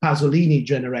the Pasolini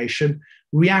generation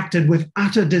reacted with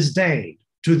utter disdain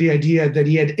to the idea that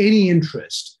he had any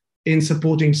interest in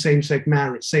supporting same-sex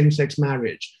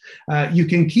marriage. You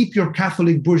can keep your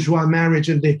Catholic bourgeois marriage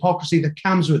and the hypocrisy that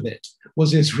comes with it,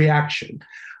 was his reaction.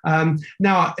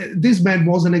 Now, this man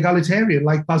was an egalitarian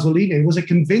like Pasolini. He was a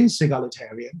convinced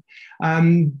egalitarian.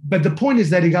 But the point is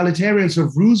that egalitarians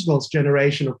of Roosevelt's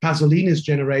generation, or Pasolini's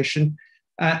generation,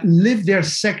 lived their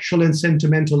sexual and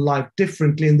sentimental life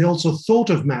differently, and they also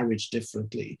thought of marriage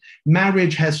differently.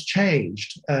 Marriage has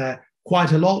changed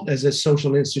quite a lot as a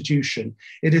social institution.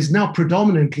 It is now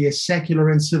predominantly a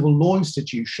secular and civil law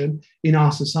institution in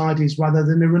our societies rather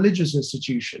than a religious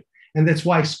institution. And that's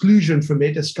why exclusion from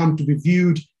it has come to be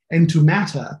viewed and to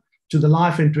matter to the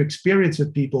life and to experience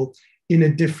of people in a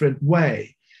different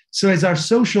way. So as our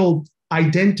social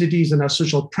identities and our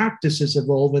social practices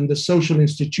evolve and the social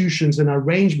institutions and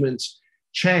arrangements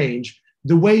change,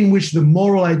 the way in which the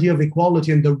moral idea of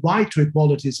equality and the right to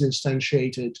equality is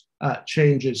instantiated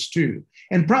changes too.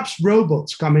 And perhaps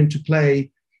robots come into play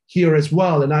here as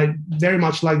well. And I very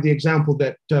much like the example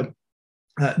that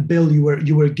Bill,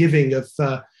 you were giving of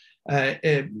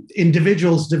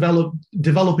individuals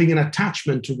developing an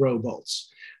attachment to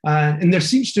robots. And there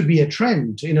seems to be a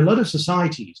trend in a lot of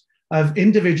societies of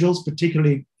individuals,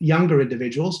 particularly younger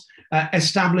individuals,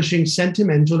 establishing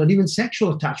sentimental and even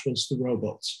sexual attachments to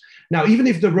robots. Now, even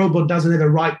if the robot doesn't have a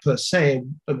right per se,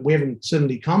 we haven't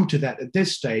certainly come to that at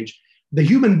this stage, the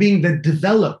human being that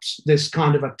develops this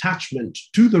kind of attachment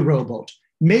to the robot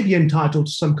may be entitled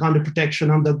to some kind of protection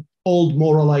under old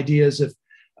moral ideas of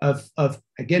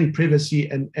again, privacy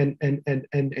and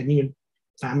even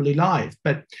family life.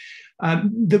 But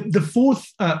the fourth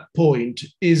point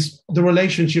is the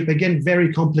relationship, again,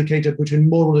 very complicated, between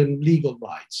moral and legal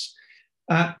rights.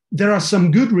 There are some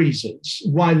good reasons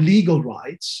why legal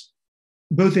rights,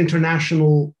 both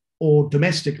international or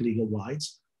domestic legal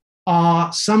rights,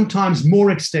 are sometimes more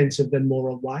extensive than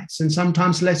moral rights and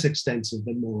sometimes less extensive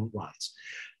than moral rights.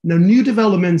 Now, new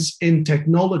developments in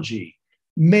technology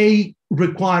may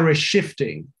require a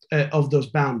shifting of those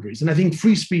boundaries. And I think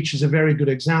free speech is a very good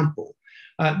example.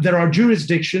 There are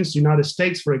jurisdictions, the United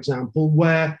States, for example,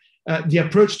 where the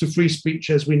approach to free speech,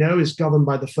 as we know, is governed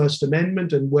by the First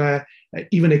Amendment, and where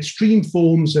even extreme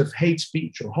forms of hate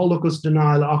speech or Holocaust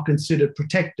denial are considered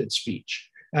protected speech.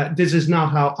 This is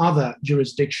not how other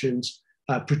jurisdictions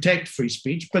protect free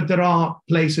speech, but there are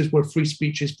places where free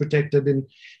speech is protected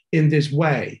in this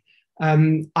way.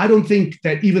 I don't think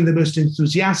that even the most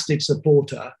enthusiastic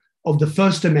supporter of the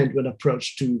First Amendment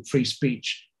approach to free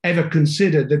speech ever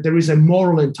considered that there is a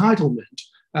moral entitlement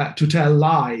to tell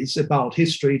lies about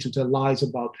history, to tell lies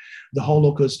about the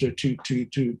Holocaust, or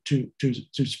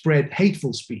to spread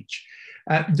hateful speech.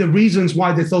 The reasons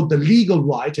why they thought the legal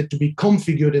right had to be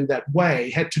configured in that way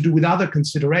had to do with other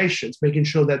considerations, making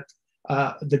sure that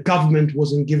the government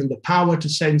wasn't given the power to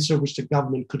censor, which the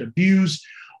government could abuse,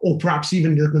 or perhaps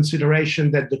even the consideration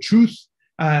that the truth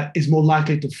is more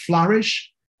likely to flourish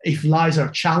if lies are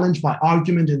challenged by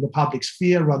argument in the public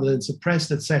sphere rather than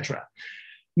suppressed, etc.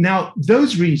 Now,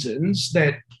 those reasons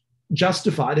that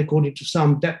justified, according to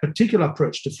some, that particular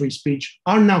approach to free speech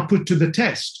are now put to the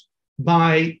test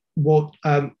by what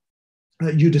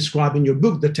you describe in your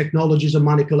book. The technologies of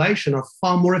manipulation are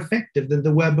far more effective than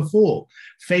they were before.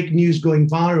 Fake news going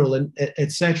viral, and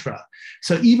etc.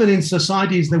 So even in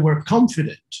societies that were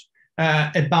confident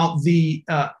about the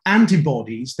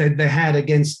antibodies that they had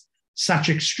against such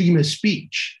extremist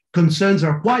speech, concerns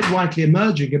are quite rightly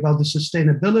emerging about the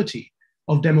sustainability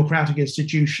of democratic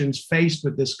institutions faced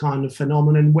with this kind of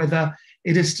phenomenon, whether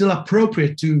it is still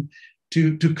appropriate to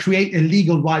create a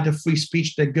legal right of free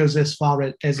speech that goes as far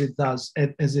as it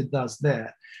does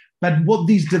there. But what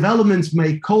these developments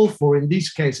may call for in these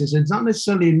cases is not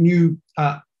necessarily a new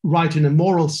right in a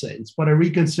moral sense, but a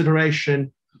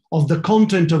reconsideration of the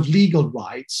content of legal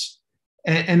rights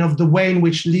and of the way in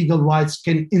which legal rights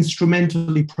can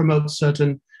instrumentally promote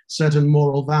certain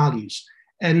moral values.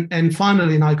 And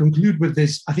finally, and I conclude with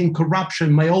this, I think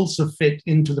corruption may also fit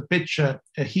into the picture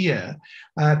here.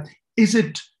 Is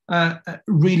it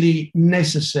really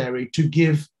necessary to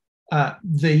give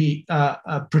the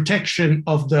protection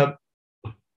of the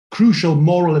crucial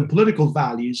moral and political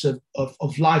values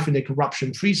of life in a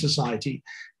corruption-free society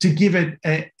to give it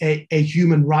a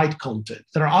human right content.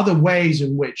 There are other ways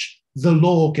in which the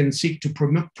law can seek to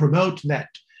promote that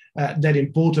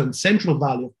important central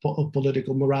value of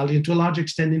political morality, and to a large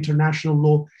extent, international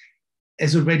law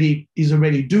is already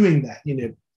doing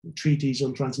that. Treaties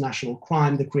on transnational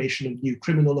crime, the creation of new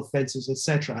criminal offenses,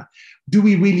 etc. Do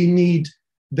we really need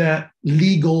the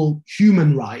legal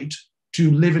human right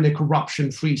to live in a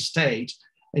corruption-free state?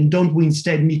 And don't we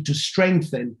instead need to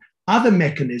strengthen other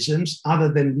mechanisms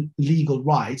other than legal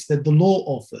rights that the law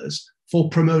offers for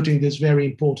promoting this very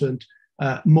important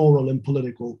moral and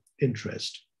political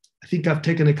interest? I think I've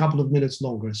taken a couple of minutes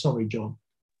longer. Sorry, John.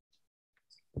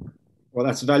 Well,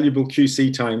 that's valuable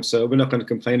QC time, so we're not going to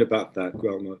complain about that,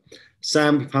 Guillermo.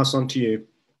 Sam, pass on to you.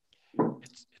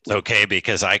 It's okay,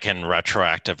 because I can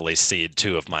retroactively cede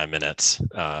 2 of my minutes.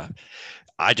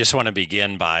 I just want to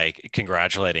begin by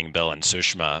congratulating Bill and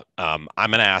Sushma. I'm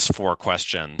going to ask 4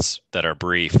 questions that are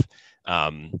brief.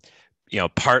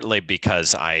 Partly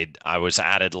because I was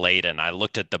added late and I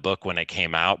looked at the book when it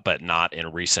came out, but not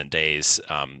in recent days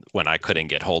when I couldn't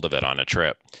get hold of it on a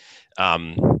trip.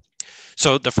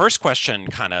 So the first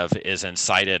question kind of is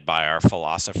incited by our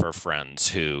philosopher friends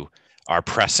who are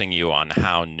pressing you on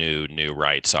how new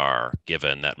rights are,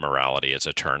 given that morality is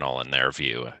eternal in their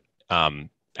view.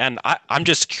 And I'm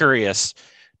just curious,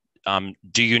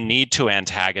 do you need to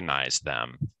antagonize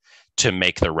them to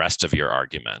make the rest of your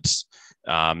arguments?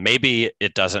 Maybe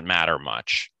it doesn't matter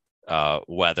much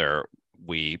whether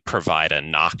we provide a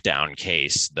knockdown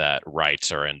case that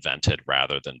rights are invented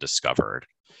rather than discovered,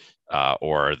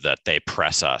 or that they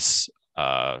press us,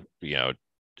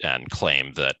 and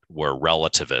claim that we're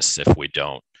relativists if we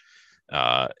don't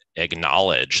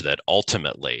acknowledge that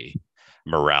ultimately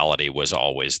morality was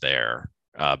always there.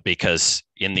 Because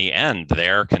in the end,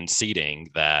 they're conceding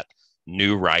that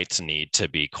new rights need to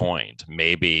be coined,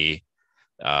 maybe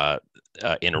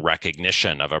in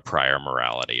recognition of a prior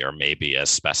morality, or maybe as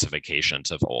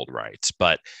specifications of old rights.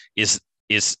 But is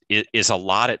a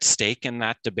lot at stake in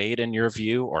that debate in your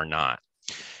view, or not?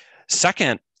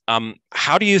 Second,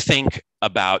 how do you think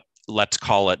about, let's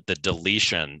call it the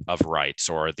deletion of rights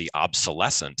or the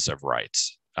obsolescence of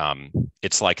rights?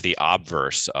 It's like the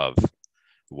obverse of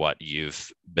what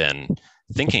you've been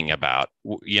thinking about.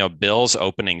 Bill's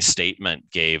opening statement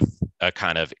gave a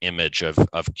kind of image of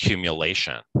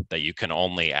accumulation, that you can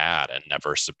only add and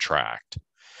never subtract.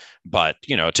 But,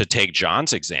 to take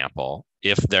John's example,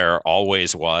 if there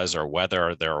always was, or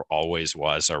whether there always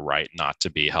was, a right not to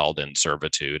be held in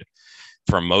servitude,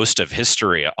 for most of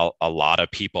history, a lot of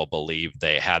people believed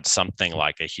they had something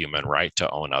like a human right to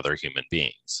own other human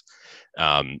beings.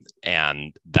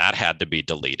 And that had to be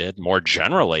deleted. More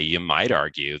generally, you might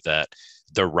argue that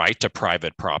the right to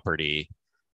private property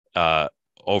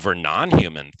over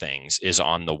non-human things is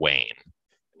on the wane.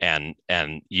 And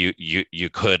you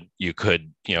could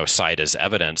cite as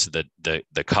evidence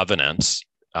the covenants,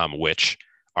 which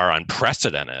are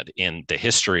unprecedented in the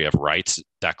history of rights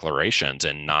declarations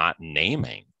and not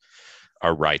naming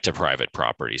a right to private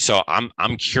property. So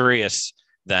I'm curious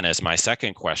then, as my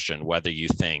second question, whether you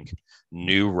think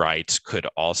new rights could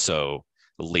also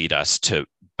lead us to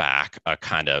back a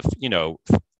kind of,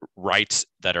 rights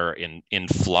that are in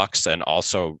flux, and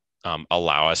also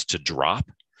allow us to drop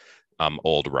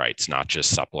old rights, not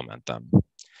just supplement them.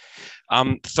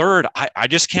 Third, I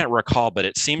just can't recall, but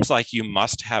it seems like you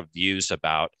must have views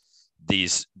about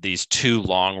these 2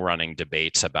 long-running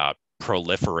debates about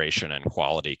proliferation and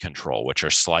quality control, which are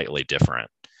slightly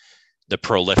different. The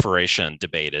proliferation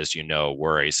debate, as you know,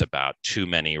 worries about too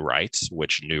many rights,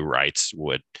 which new rights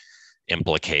would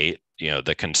implicate.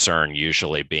 The concern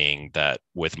usually being that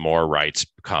with more rights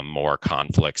come more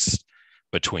conflicts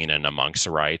between and amongst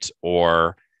rights,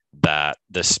 or that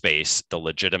the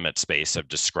legitimate space of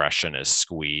discretion is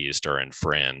squeezed or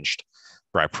infringed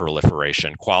by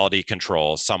proliferation. Quality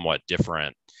control is somewhat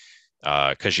different,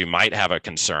 because you might have a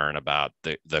concern about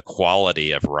the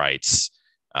quality of rights,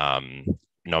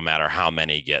 no matter how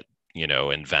many get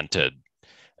invented.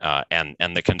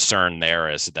 And the concern there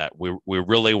is that we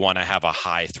really want to have a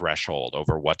high threshold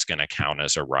over what's going to count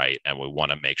as a right, and we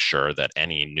want to make sure that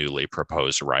any newly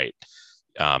proposed right,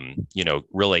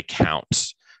 really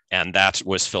counts. And that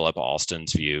was Philip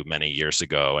Alston's view many years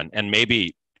ago, and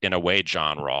maybe in a way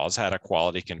John Rawls had a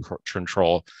quality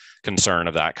control concern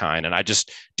of that kind. And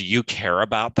do you care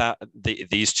about that,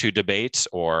 these 2 debates,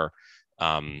 or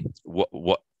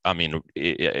what? I mean,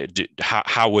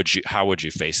 how would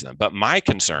you face them? But my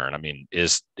concern,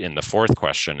 is in the fourth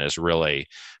question, is really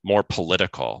more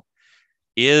political.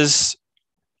 Is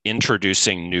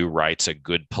introducing new rights a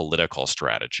good political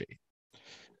strategy?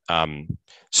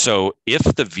 So if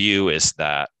the view is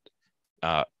that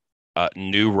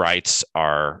new rights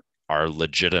are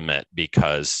legitimate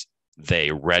because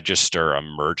they register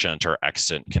emergent or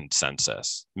extant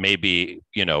consensus, maybe,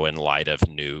 in light of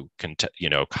new,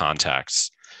 contexts,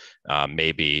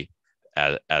 maybe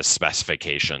as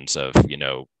specifications of,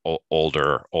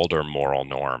 older moral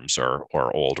norms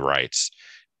or old rights.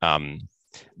 I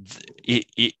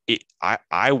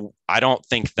don't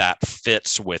think that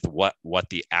fits with what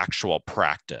the actual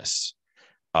practice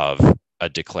of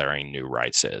declaring new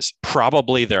rights is.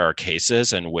 Probably there are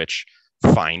cases in which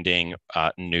finding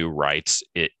new rights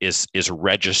is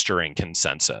registering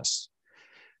consensus.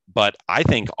 But I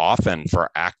think often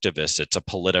for activists, it's a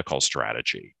political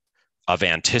strategy of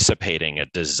anticipating a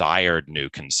desired new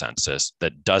consensus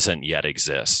that doesn't yet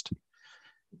exist.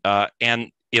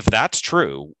 And if that's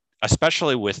true,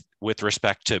 especially with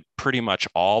respect to pretty much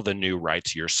all the new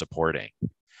rights you're supporting,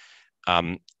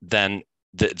 then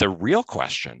the real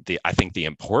question, I think the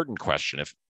important question,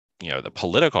 if the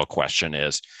political question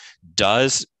is,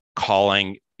 does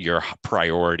calling your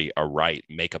priority a right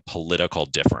make a political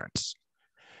difference?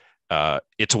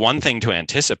 It's one thing to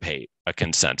anticipate a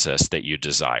consensus that you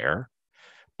desire,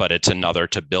 but it's another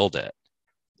to build it.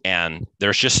 And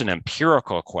there's just an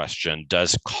empirical question: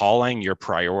 does calling your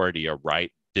priority a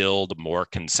right build more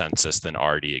consensus than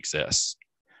already exists?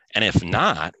 And if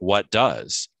not, what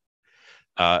does?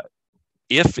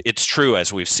 If it's true,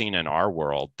 as we've seen in our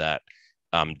world, that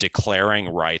declaring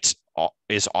rights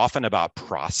is often about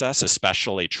process,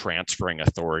 especially transferring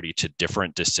authority to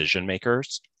different decision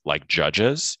makers like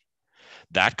judges,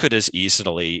 that could as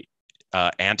easily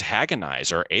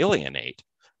antagonize or alienate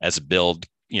as build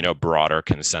broader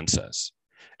consensus.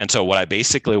 And so what I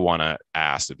basically want to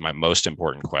ask, my most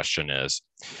important question is,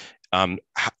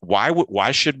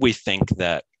 why should we think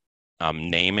that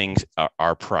naming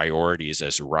our priorities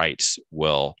as rights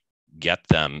will get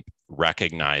them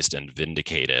recognized and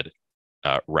vindicated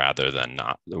rather than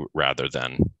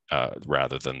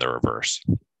the reverse?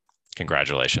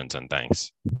 Congratulations and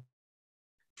thanks.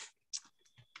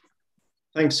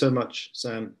 Thanks so much,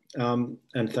 Sam.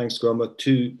 And thanks, Guillermo.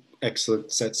 Two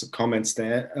excellent sets of comments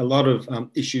there. A lot of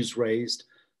issues raised.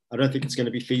 I don't think it's going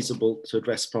to be feasible to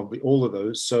address probably all of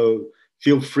those. So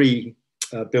feel free,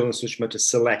 Bill and Sushma, to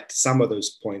select some of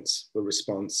those points for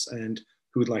response. And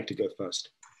who would like to go first?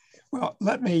 Well,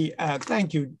 let me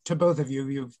thank you to both of you.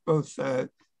 You've both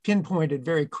pinpointed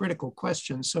very critical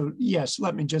questions. So yes,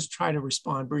 let me just try to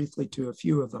respond briefly to a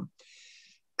few of them.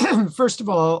 First of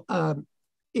all,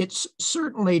 it's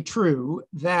certainly true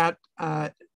that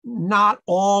not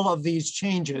all of these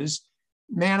changes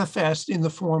manifest in the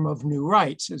form of new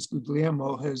rights, as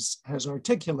Cuglielmo has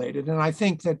articulated. And I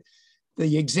think that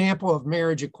the example of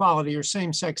marriage equality or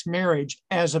same-sex marriage,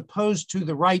 as opposed to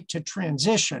the right to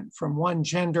transition from one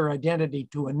gender identity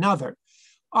to another,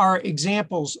 are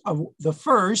examples of the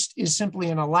first is simply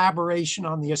an elaboration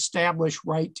on the established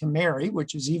right to marry,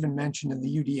 which is even mentioned in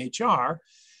the UDHR.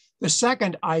 The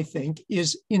second, I think,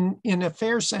 is in a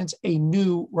fair sense, a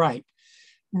new right.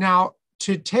 Now,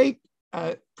 to take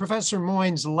Professor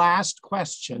Moyne's last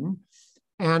question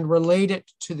and relate it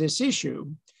to this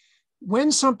issue,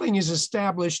 when something is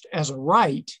established as a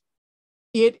right,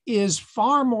 it is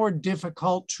far more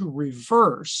difficult to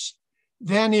reverse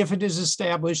than if it is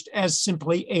established as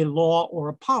simply a law or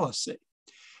a policy.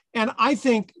 And I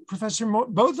think, Professor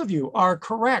both of you are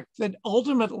correct that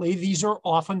ultimately these are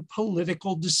often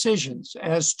political decisions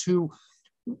as to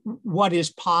what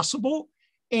is possible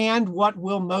and what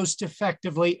will most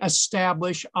effectively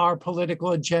establish our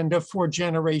political agenda for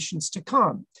generations to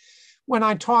come. When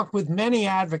I talk with many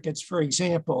advocates, for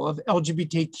example, of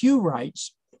LGBTQ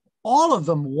rights, all of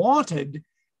them wanted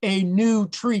a new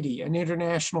treaty, an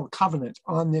international covenant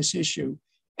on this issue.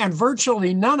 And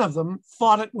virtually none of them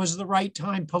thought it was the right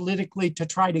time politically to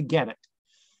try to get it.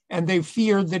 And they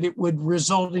feared that it would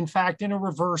result, in fact, in a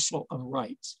reversal of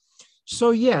rights.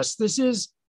 So yes, this is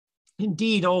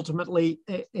indeed ultimately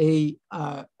a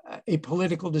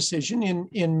political decision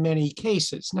in many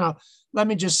cases. Now, let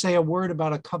me just say a word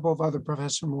about a couple of other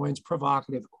Professor Moyne's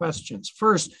provocative questions.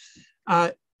 First,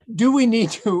 do we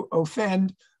need to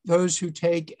offend those who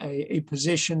take a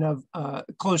position of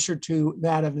closer to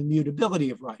that of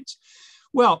immutability of rights?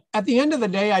 Well, at the end of the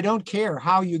day, I don't care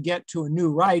how you get to a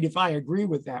new right if I agree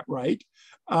with that right.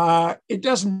 It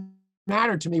doesn't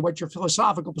matter to me what your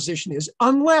philosophical position is,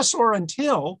 unless or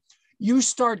until you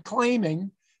start claiming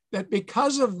that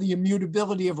because of the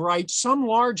immutability of rights, some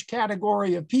large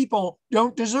category of people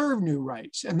don't deserve new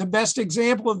rights. And the best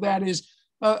example of that is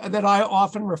that I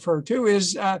often refer to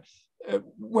is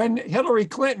when Hillary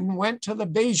Clinton went to the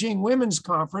Beijing Women's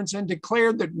Conference and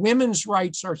declared that women's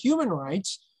rights are human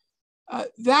rights,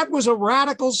 that was a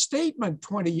radical statement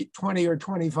 20 or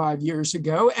 25 years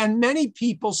ago. And many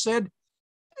people said,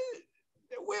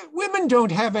 women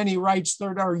don't have any rights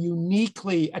that are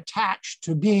uniquely attached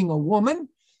to being a woman.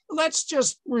 Let's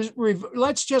just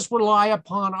rely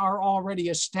upon our already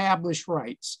established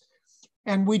rights.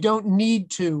 And we don't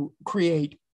need to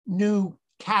create new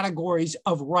categories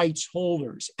of rights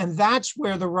holders. And that's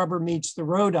where the rubber meets the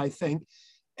road, I think,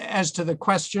 as to the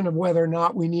question of whether or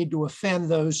not we need to offend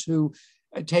those who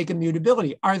take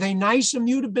immutability. Are they nice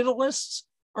immutabilists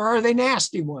or are they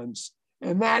nasty ones?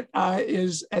 And that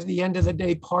is, at the end of the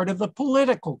day, part of the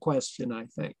political question, I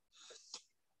think.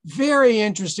 Very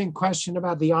interesting question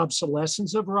about the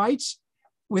obsolescence of rights.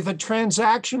 With a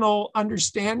transactional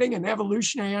understanding and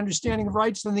evolutionary understanding of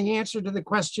rights, then the answer to the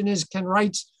question is, can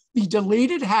rights be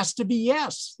deleted? Has to be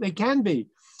yes, they can be.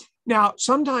 Now,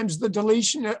 sometimes the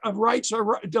deletion of rights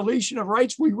are deletion of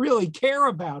rights we really care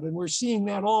about, and we're seeing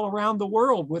that all around the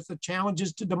world with the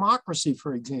challenges to democracy,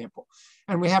 for example,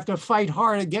 and we have to fight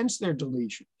hard against their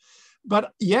deletion.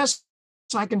 But yes,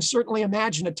 I can certainly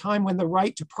imagine a time when the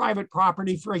right to private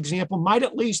property, for example, might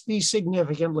at least be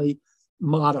significantly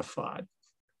modified.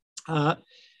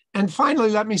 And finally,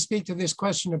 let me speak to this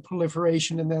question of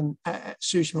proliferation, and then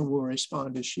Sushma will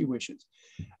respond as she wishes.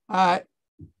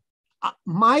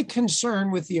 My concern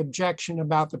with the objection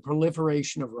about the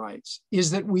proliferation of rights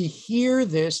is that we hear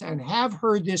this and have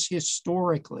heard this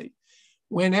historically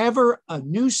whenever a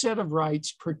new set of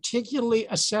rights, particularly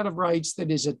a set of rights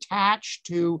that is attached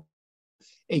to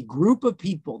a group of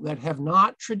people that have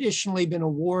not traditionally been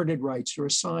awarded rights or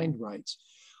assigned rights,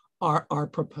 are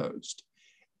proposed.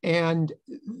 And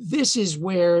this is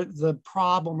where the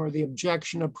problem or the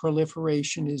objection of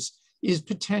proliferation is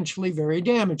potentially very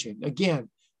damaging. Again,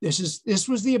 this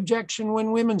was the objection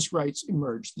when women's rights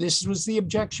emerged. This was the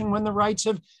objection when the rights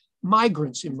of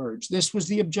migrants emerged. This was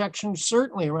the objection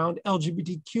certainly around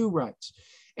LGBTQ rights.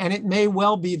 And it may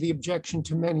well be the objection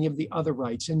to many of the other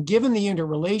rights. And given the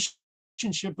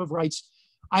interrelationship of rights,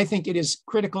 I think it is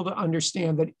critical to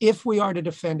understand that if we are to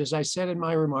defend, as I said in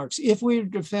my remarks, if we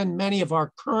defend many of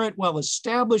our current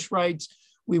well-established rights,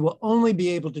 we will only be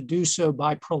able to do so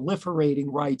by proliferating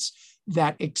rights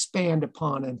that expand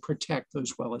upon and protect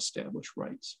those well-established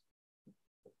rights.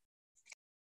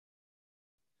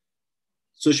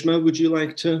 Sushma, would you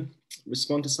like to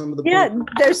respond to some of the points?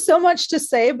 points? There's so much to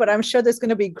say, but I'm sure there's going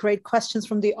to be great questions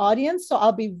from the audience. So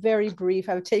I'll be very brief.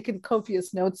 I've taken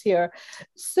copious notes here.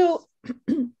 So,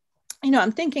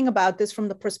 I'm thinking about this from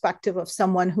the perspective of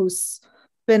someone who's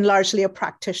been largely a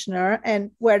practitioner,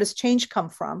 and where does change come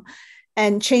from?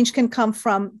 And change can come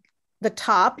from the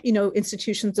top,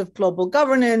 institutions of global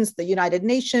governance, the United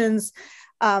Nations,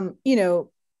 the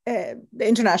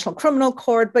International Criminal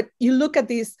Court. But you look at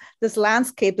this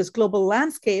landscape, this global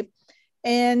landscape,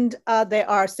 and there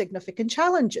are significant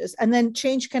challenges. And then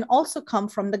change can also come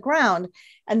from the ground.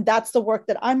 And that's the work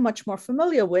that I'm much more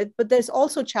familiar with. But there's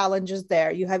also challenges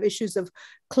there. You have issues of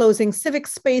closing civic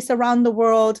space around the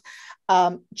world,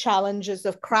 challenges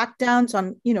of crackdowns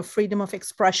on, freedom of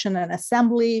expression and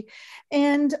assembly,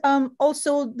 and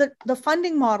also the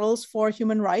funding models for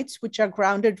human rights, which are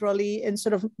grounded really in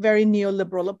sort of very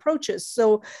neoliberal approaches.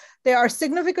 So there are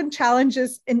significant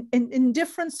challenges in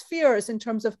different spheres in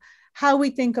terms of how we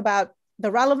think about the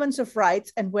relevance of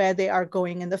rights and where they are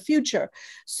going in the future.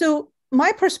 So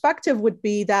my perspective would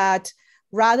be that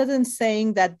rather than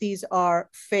saying that these are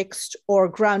fixed or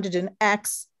grounded in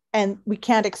X and we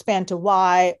can't expand to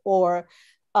Y, or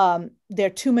there are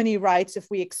too many rights if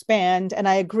we expand. And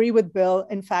I agree with Bill.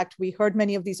 In fact, we heard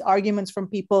many of these arguments from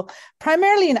people,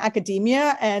 primarily in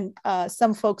academia, and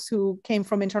some folks who came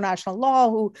from international law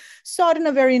who saw it in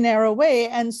a very narrow way.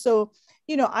 And so,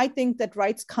 I think that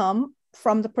rights come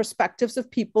from the perspectives of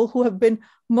people who have been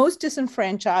most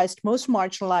disenfranchised, most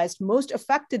marginalized, most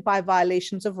affected by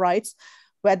violations of rights,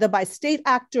 whether by state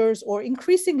actors or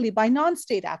increasingly by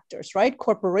non-state actors, right?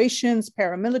 Corporations,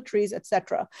 paramilitaries, et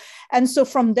cetera. And so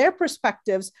from their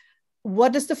perspectives,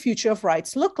 what does the future of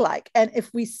rights look like? And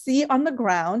if we see on the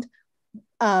ground,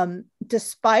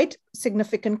 despite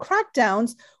significant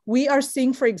crackdowns, we are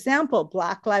seeing, for example,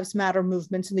 Black Lives Matter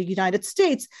movements in the United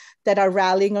States that are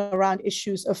rallying around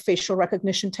issues of facial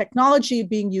recognition technology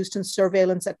being used in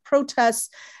surveillance at protests,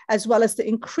 as well as the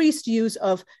increased use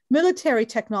of military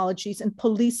technologies and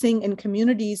policing in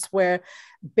communities where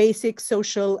basic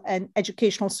social and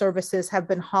educational services have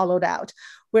been hollowed out.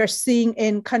 We're seeing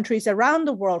in countries around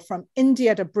the world, from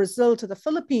India to Brazil to the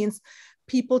Philippines,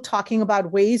 people talking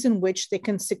about ways in which they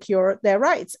can secure their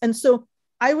rights. And so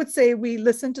I would say we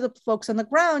listen to the folks on the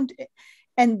ground,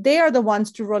 and they are the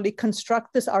ones to really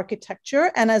construct this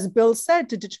architecture. And as Bill said,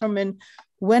 to determine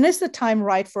when is the time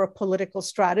right for a political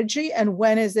strategy and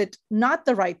when is it not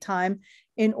the right time,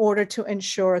 in order to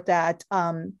ensure that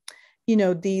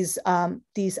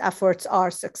these efforts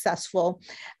are successful.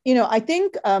 I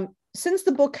think since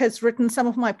the book has written, some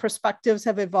of my perspectives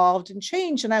have evolved and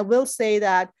changed. And I will say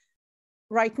that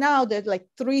right now, there's like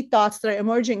three thoughts that are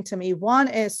emerging to me. One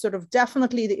is sort of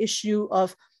definitely the issue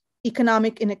of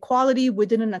economic inequality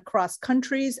within and across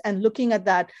countries, and looking at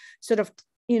that sort of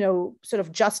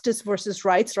justice versus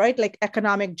rights, right? Like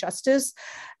economic justice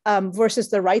versus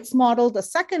the rights model. The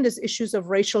second is issues of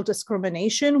racial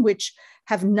discrimination, which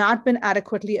have not been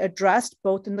adequately addressed,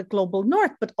 both in the global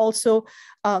north, but also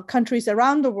countries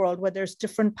around the world where there's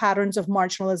different patterns of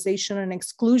marginalization and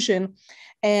exclusion.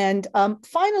 And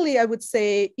finally, I would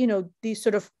say, these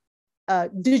sort of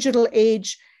digital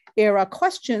age era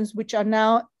questions, which are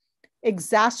now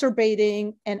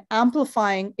exacerbating and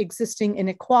amplifying existing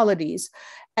inequalities.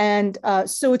 And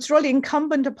so it's really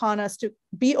incumbent upon us to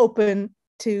be open,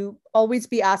 to always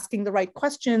be asking the right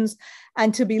questions,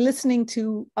 and to be listening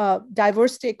to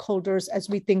diverse stakeholders as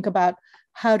we think about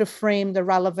how to frame the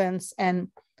relevance and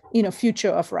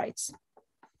future of rights.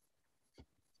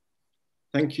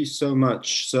 Thank you so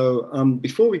much. So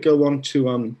before we go on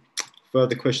to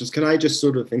further questions, can I just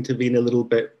sort of intervene a little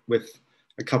bit with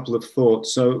a couple of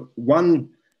thoughts? So one,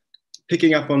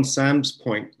 picking up on Sam's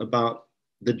point about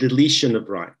the deletion of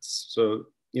rights. So,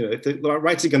 if the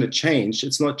rights are going to change,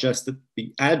 it's not just that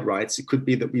we add rights, it could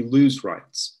be that we lose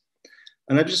rights.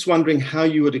 And I'm just wondering how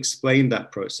you would explain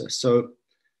that process. So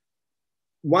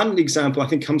one example I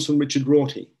think comes from Richard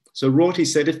Rorty. So Rorty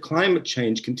said, if climate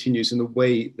change continues in the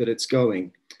way that it's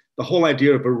going, the whole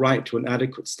idea of a right to an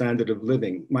adequate standard of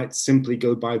living might simply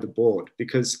go by the board,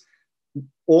 because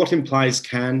ought implies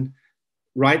can,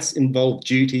 rights involve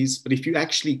duties, but if you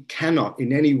actually cannot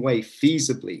in any way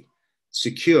feasibly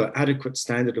secure adequate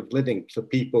standard of living for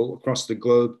people across the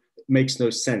globe, it makes no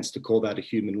sense to call that a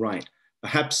human right.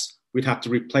 Perhaps we'd have to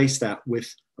replace that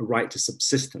with a right to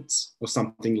subsistence or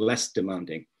something less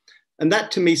demanding. And that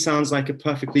to me sounds like a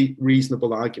perfectly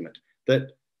reasonable argument,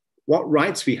 that what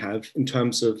rights we have in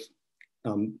terms of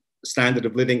standard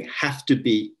of living have to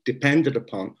be dependent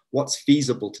upon what's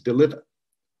feasible to deliver.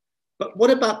 But what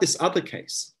about this other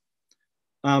case,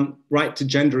 right to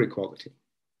gender equality?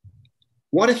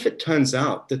 What if it turns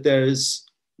out that there's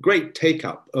great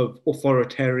take-up of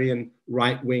authoritarian,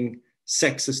 right-wing,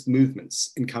 sexist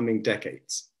movements in coming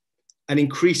decades? And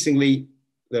increasingly,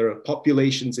 there are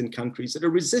populations in countries that are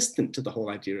resistant to the whole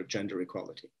idea of gender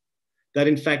equality, that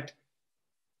in fact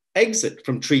exit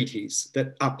from treaties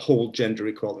that uphold gender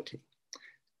equality.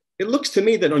 It looks to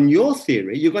me that on your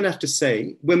theory, you're going to have to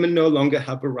say women no longer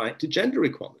have a right to gender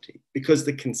equality, because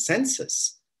the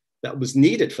consensus that was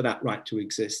needed for that right to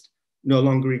exist no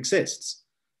longer exists.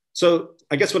 So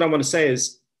I guess what I want to say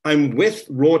is I'm with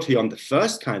Rorty on the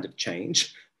first kind of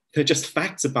change. They're just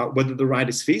facts about whether the right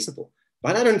is feasible.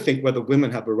 But I don't think whether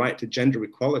women have a right to gender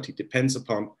equality depends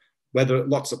upon whether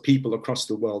lots of people across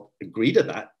the world agree to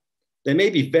that. There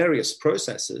may be various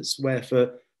processes where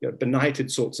for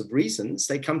benighted sorts of reasons,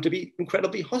 they come to be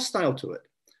incredibly hostile to it.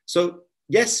 So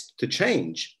yes, to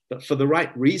change, but for the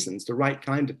right reasons, the right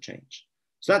kind of change.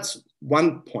 So that's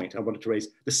one point I wanted to raise.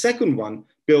 The second one,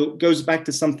 Bill, goes back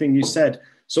to something you said.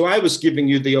 So I was giving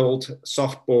you the old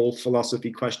softball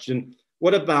philosophy question.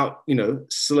 What about,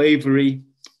 slavery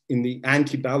in the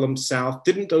antebellum South?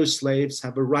 Didn't those slaves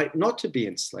have a right not to be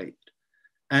enslaved?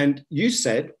 And you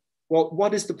said, well,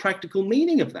 what is the practical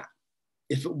meaning of that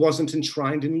if it wasn't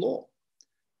enshrined in law?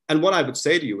 And what I would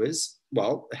say to you is,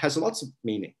 well, it has lots of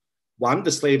meaning. One,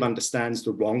 the slave understands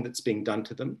the wrong that's being done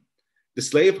to them. The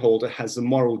slaveholder has a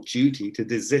moral duty to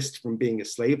desist from being a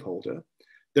slaveholder.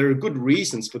 There are good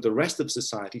reasons for the rest of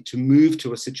society to move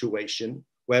to a situation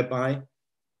whereby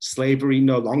slavery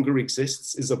no longer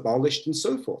exists, is abolished, and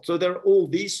so forth. So there are all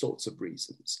these sorts of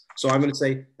reasons. So I'm going to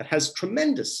say it has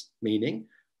tremendous meaning,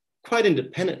 quite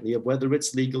independently of whether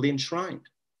it's legally enshrined.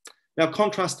 Now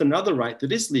contrast another right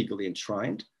that is legally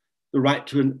enshrined, the right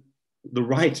to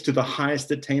the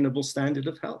highest attainable standard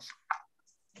of health.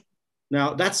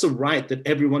 Now that's a right that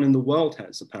everyone in the world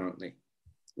has, apparently.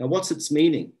 Now what's its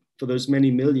meaning for those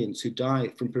many millions who die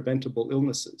from preventable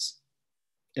illnesses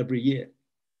every year?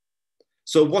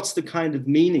 So what's the kind of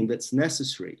meaning that's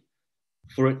necessary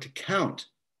for it to count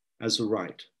as a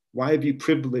right? Why have you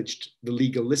privileged the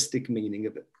legalistic meaning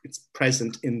of it? It's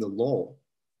present in the law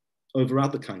over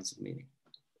other kinds of meaning.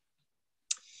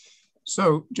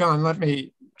 So, John, let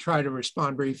me try to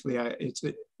respond briefly.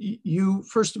 you,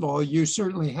 first of all, you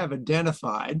certainly have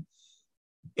identified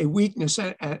a weakness,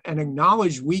 an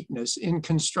acknowledged weakness in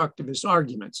constructivist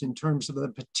arguments in terms of the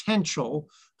potential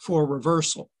for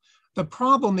reversal. The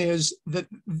problem is that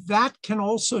that can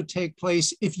also take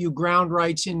place if you ground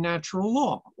rights in natural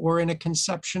law or in a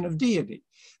conception of deity.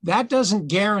 That doesn't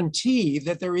guarantee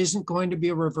that there isn't going to be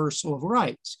a reversal of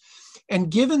rights.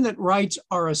 And given that rights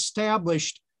are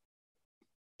established,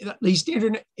 at least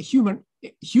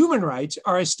human rights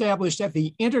are established at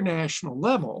the international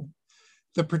level,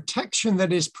 the protection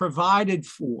that is provided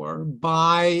for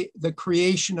by the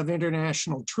creation of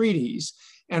international treaties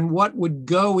and what would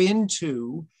go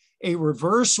into a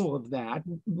reversal of that,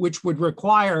 which would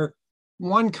require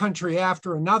one country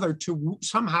after another to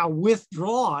somehow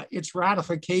withdraw its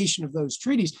ratification of those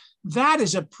treaties, that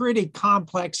is a pretty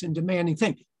complex and demanding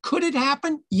thing. Could it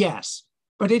happen? Yes,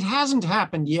 but it hasn't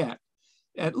happened yet,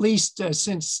 at least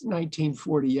since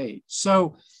 1948.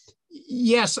 So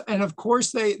yes, and of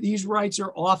course these rights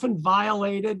are often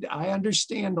violated. I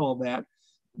understand all that,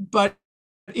 but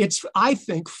it's, I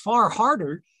think, far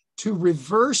harder to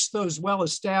reverse those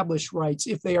well-established rights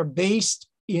if they are based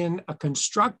in a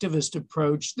constructivist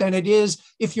approach than it is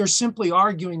if you're simply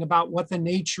arguing about what the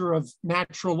nature of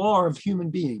natural law of human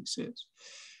beings is.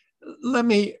 Let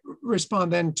me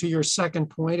respond then to your second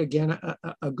point, again,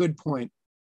 a good point.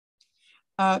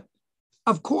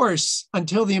 Of course,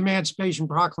 until the Emancipation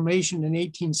Proclamation in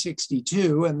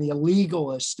 1862 and the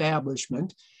illegal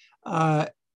establishment,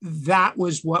 that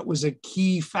was what was a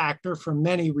key factor for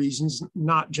many reasons,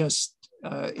 not just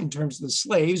in terms of the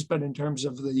slaves, but in terms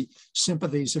of the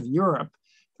sympathies of Europe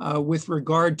with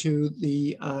regard to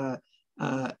the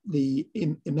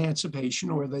emancipation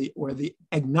or the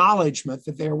acknowledgement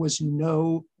that there was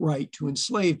no right to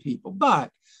enslave people.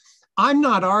 But I'm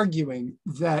not arguing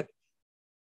that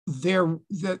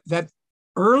that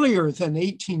earlier than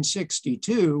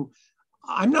 1862,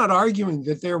 I'm not arguing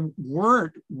that there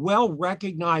weren't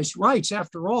well-recognized rights.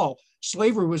 After all,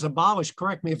 slavery was abolished,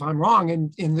 correct me if I'm wrong,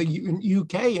 in the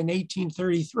UK in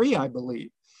 1833, I believe.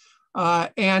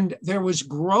 And there was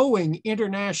growing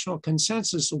international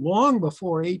consensus long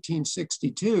before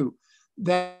 1862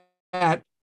 that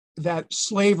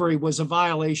slavery was a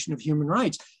violation of human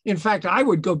rights. In fact, I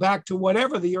would go back to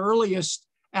whatever the earliest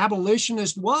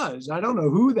abolitionist was. I don't know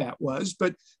who that was,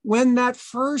 but when that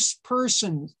first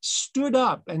person stood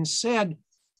up and said,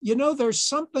 you know, there's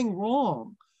something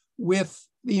wrong with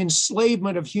the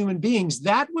enslavement of human beings,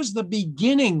 that was the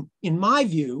beginning, in my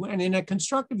view, and in a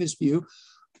constructivist view,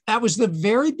 that was the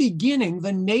very beginning,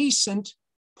 the nascent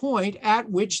point at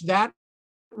which that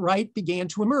right began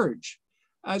to emerge.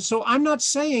 So I'm not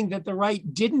saying that the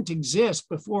right didn't exist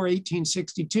before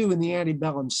 1862 in the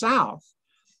antebellum South.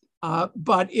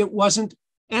 But it wasn't,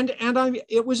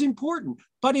 it was important.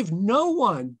 But if no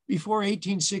one before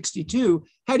 1862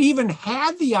 had even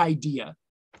had the idea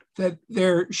that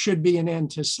there should be an end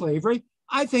to slavery,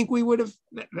 I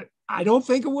don't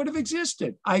think it would have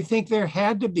existed. I think there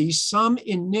had to be some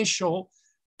initial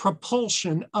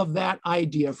propulsion of that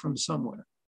idea from somewhere.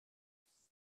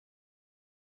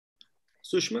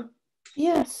 Sushma?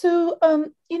 Yeah, so,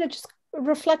 just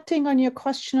reflecting on your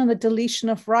question on the deletion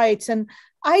of rights, and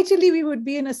ideally we would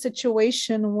be in a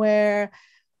situation where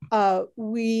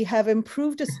we have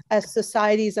improved as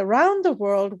societies around the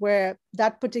world where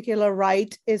that particular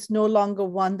right is no longer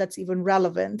one that's even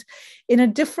relevant. In a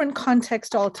different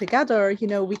context altogether,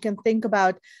 we can think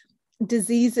about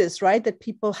diseases, right, that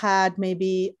people had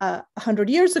maybe 100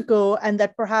 years ago and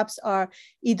that perhaps are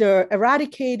either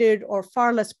eradicated or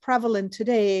far less prevalent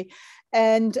today.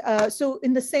 And so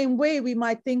in the same way, we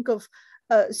might think of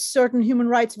certain human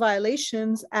rights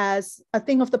violations as a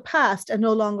thing of the past and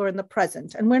no longer in the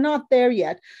present. And we're not there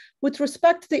yet. With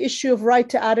respect to the issue of right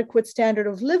to adequate standard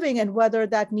of living and whether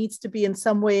that needs to be in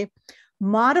some way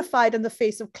modified in the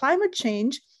face of climate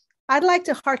change, I'd like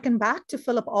to harken back to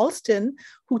Philip Alston,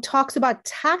 who talks about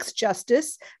tax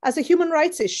justice as a human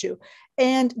rights issue.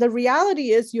 And the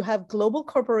reality is you have global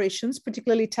corporations,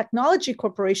 particularly technology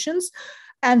corporations,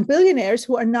 and billionaires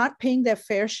who are not paying their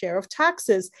fair share of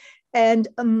taxes. And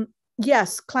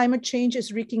yes, climate change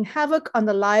is wreaking havoc on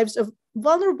the lives of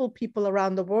vulnerable people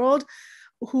around the world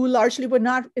who largely were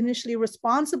not initially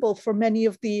responsible for many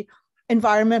of the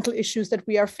environmental issues that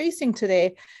we are facing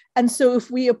today. And so if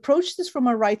we approach this from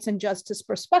a rights and justice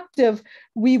perspective,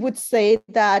 we would say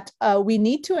that we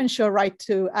need to ensure right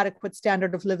to adequate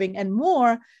standard of living and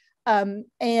more,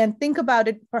 and think about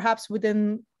it perhaps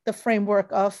within the framework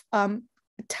of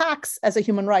tax as a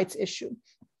human rights issue.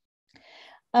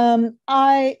 Maybe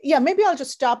I'll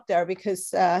just stop there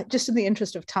because just in the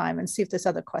interest of time and see if there's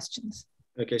other questions.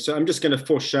 Okay, so I'm just going to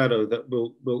foreshadow that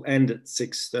we'll end at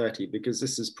 6:30 because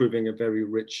this is proving a very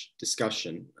rich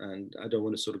discussion, and I don't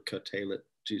want to sort of curtail it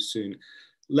too soon.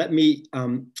 Let me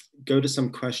go to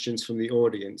some questions from the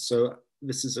audience. So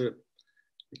this is a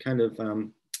kind of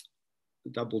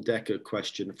double-decker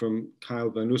question from Kyle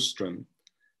Van Oostrum.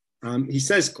 He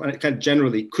says, kind of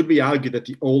generally, could we argue that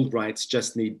the old rights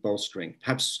just need bolstering?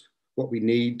 Perhaps what we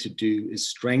need to do is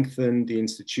strengthen the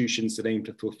institutions that aim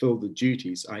to fulfill the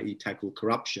duties, i.e. tackle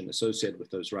corruption associated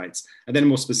with those rights. And then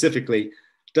more specifically,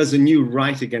 does a new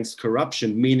right against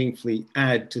corruption meaningfully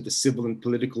add to the civil and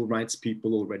political rights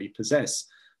people already possess?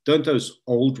 Don't those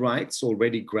old rights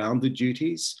already ground the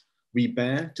duties we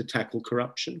bear to tackle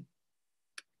corruption?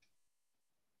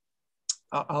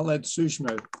 I'll let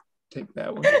Sushma take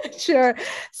that one. Sure.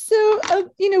 So,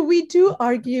 we do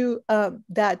argue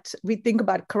that we think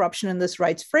about corruption in this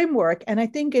rights framework. And I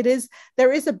think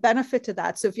there is a benefit to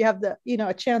that. So if you have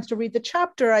a chance to read the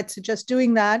chapter, I'd suggest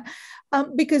doing that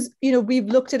because, we've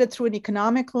looked at it through an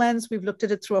economic lens. We've looked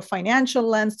at it through a financial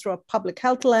lens, through a public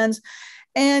health lens.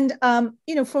 And,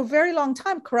 for a very long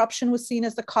time, corruption was seen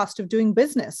as the cost of doing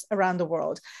business around the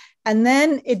world. And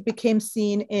then it became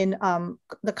seen in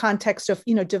the context of,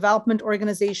 development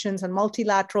organizations and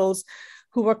multilaterals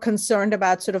who were concerned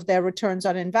about sort of their returns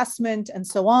on investment and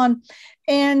so on.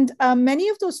 And many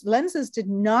of those lenses did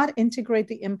not integrate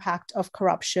the impact of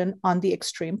corruption on the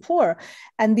extreme poor.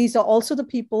 And these are also the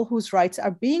people whose rights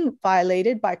are being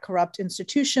violated by corrupt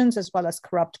institutions as well as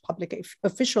corrupt public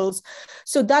officials.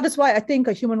 So that is why I think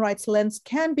a human rights lens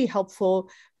can be helpful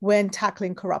when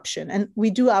tackling corruption. And we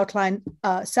do outline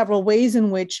several ways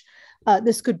in which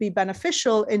this could be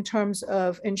beneficial in terms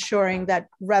of ensuring that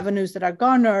revenues that are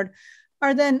garnered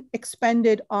are then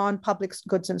expended on public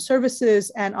goods and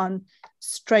services and on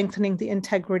strengthening the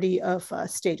integrity of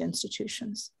state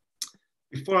institutions.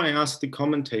 Before I ask the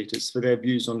commentators for their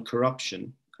views on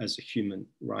corruption as a human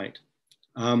right,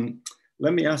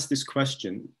 let me ask this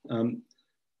question.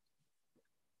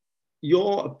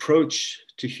 Your approach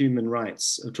to human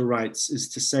rights, to rights, is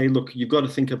to say, look, you've got to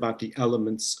think about the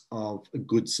elements of a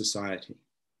good society.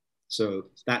 So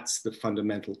that's the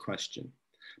fundamental question.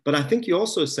 But I think you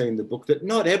also say in the book that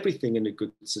not everything in a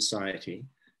good society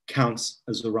counts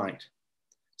as a right.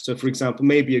 So for example,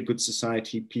 maybe a good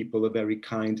society, people are very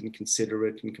kind and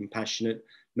considerate and compassionate.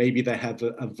 Maybe they have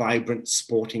a vibrant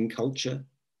sporting culture.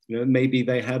 Maybe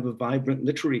they have a vibrant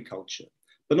literary culture.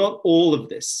 But not all of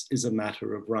this is a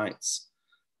matter of rights.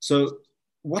 So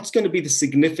what's going to be the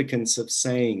significance of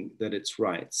saying that it's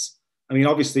rights? I mean,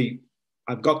 obviously,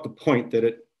 I've got the point that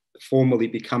it formally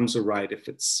becomes a right if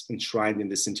it's enshrined in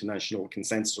this international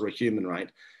consensus or a human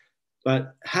right.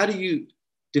 But how do you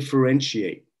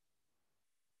differentiate?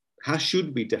 How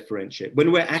should we differentiate?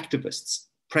 When we're activists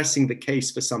pressing the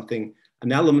case for something,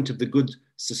 an element of the good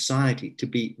society to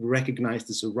be recognized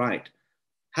as a right,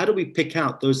 how do we pick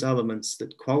out those elements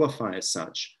that qualify as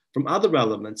such from other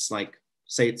elements like,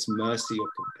 say, it's mercy or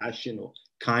compassion or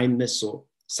kindness or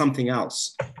something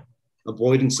else,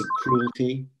 avoidance of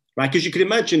cruelty? Right? Because you could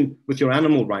imagine with your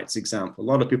animal rights example, a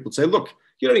lot of people say, look,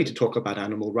 you don't need to talk about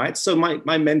animal rights. So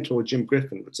my mentor, Jim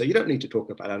Griffin, would say, you don't need to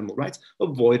talk about animal rights.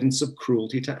 Avoidance of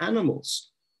cruelty to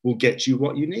animals will get you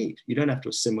what you need. You don't have to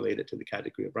assimilate it to the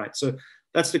category of rights. So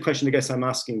that's the question I guess I'm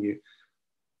asking you.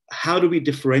 How do we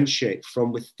differentiate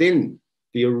from within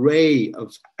the array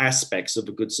of aspects of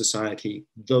a good society,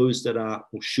 those that are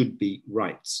or should be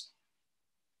rights?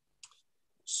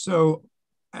 So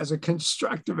as a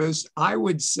constructivist, I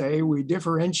would say we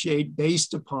differentiate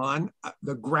based upon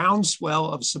the groundswell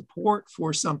of support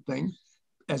for something,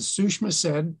 as Sushma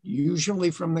said,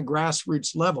 usually from the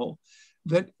grassroots level,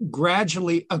 that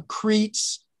gradually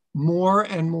accretes more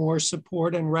and more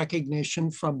support and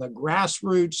recognition from the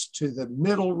grassroots to the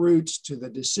middle roots to the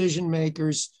decision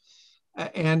makers,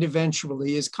 and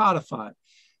eventually is codified.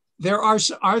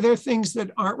 Are there things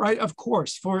that aren't right? Of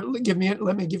course. Let me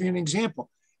give you an example.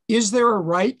 Is there a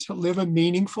right to live a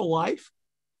meaningful life?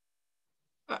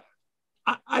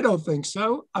 I don't think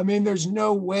so. I mean, there's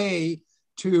no way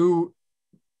to.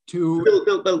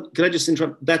 Bill, can I just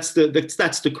interrupt? That's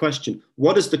the question.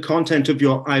 What is the content of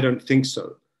your "I don't think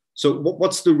so"? So,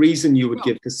 what's the reason you would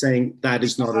give for saying that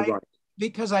is not a right?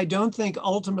 Because I don't think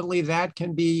ultimately that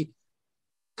can be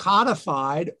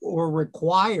codified or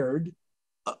required,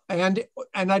 and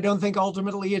I don't think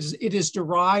ultimately it is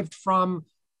derived from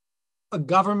a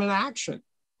government action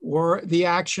or the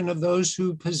action of those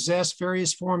who possess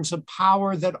various forms of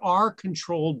power that are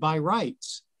controlled by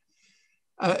rights.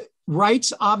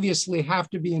 Rights obviously have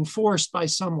to be enforced by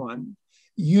someone.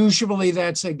 Usually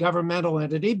that's a governmental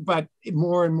entity, but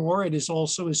more and more it is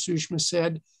also, as Sushma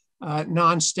said,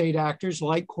 non-state actors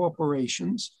like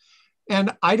corporations.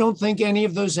 And I don't think any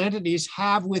of those entities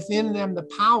have within them the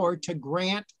power to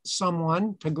grant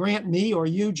me or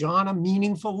you, John, a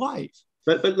meaningful life.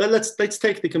 But let's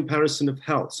take the comparison of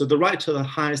health. So the right to the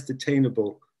highest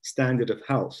attainable standard of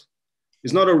health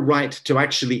is not a right to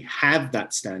actually have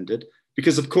that standard,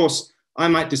 because of course I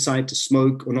might decide to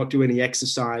smoke or not do any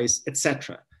exercise,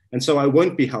 etc. And so I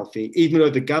won't be healthy, even though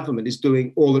the government is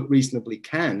doing all it reasonably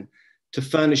can to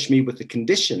furnish me with the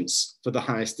conditions for the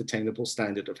highest attainable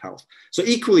standard of health. So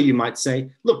equally, you might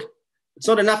say, look, it's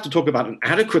not enough to talk about an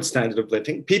adequate standard of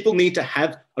living. People need to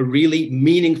have a really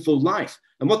meaningful life.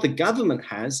 And what the government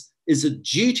has is a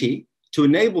duty to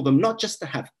enable them not just to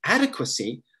have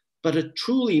adequacy, but a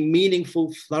truly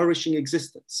meaningful, flourishing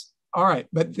existence. All right,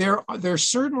 but there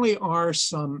certainly are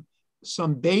some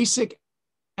basic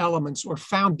elements or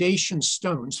foundation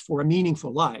stones for a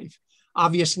meaningful life.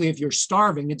 Obviously, if you're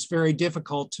starving, it's very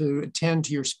difficult to attend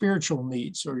to your spiritual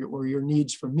needs or your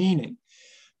needs for meaning.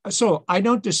 So I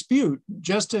don't dispute,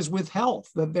 just as with health,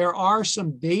 that there are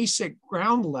some basic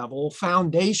ground level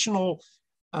foundational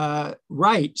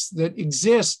rights that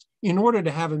exist in order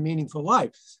to have a meaningful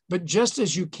life. But just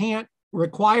as you can't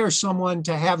require someone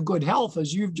to have good health,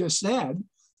 as you've just said,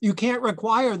 you can't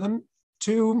require them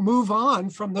to move on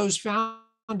from those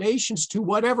foundations to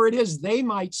whatever it is they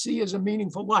might see as a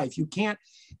meaningful life. You can't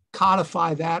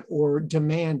codify that or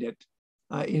demand it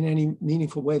in any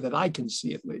meaningful way that I can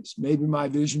see, at least. Maybe my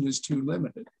vision is too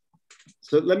limited.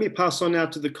 So let me pass on now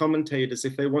to the commentators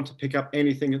if they want to pick up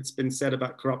anything that's been said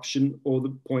about corruption or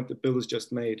the point that Bill has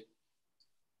just made.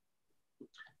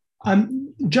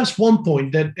 Just one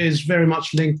point that is very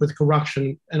much linked with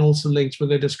corruption and also linked with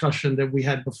the discussion that we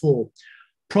had before.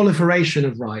 Proliferation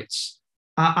of rights.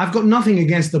 I've got nothing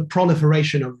against the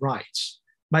proliferation of rights,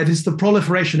 but it's the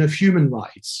proliferation of human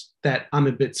rights that I'm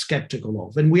a bit skeptical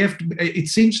of. And it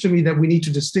seems to me that we need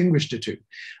to distinguish the two.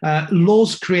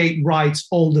 Laws create rights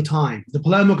all the time. The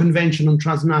Palermo Convention on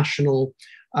Transnational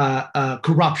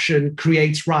Corruption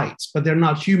creates rights, but they're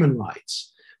not human rights.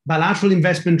 Bilateral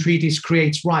investment treaties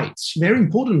creates rights, very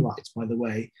important rights, by the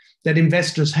way, that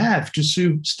investors have to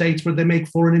sue states where they make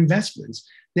foreign investments.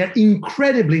 They're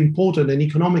incredibly important and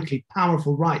economically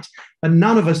powerful rights, but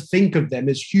none of us think of them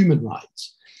as human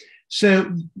rights.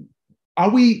 So are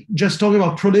we just talking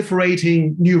about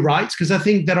proliferating new rights? Because I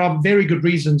think there are very good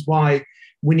reasons why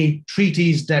we need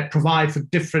treaties that provide for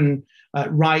different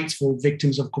rights for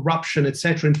victims of corruption, et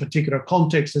cetera, in particular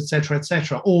contexts, et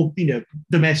cetera, or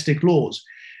domestic laws.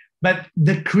 But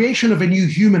the creation of a new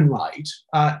human right,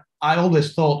 I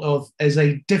always thought of as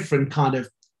a different kind of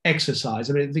exercise.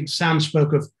 I mean, I think Sam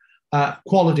spoke of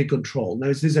quality control. Now,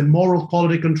 is this a moral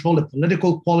quality control, a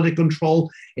political quality control,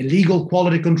 a legal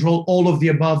quality control, all of the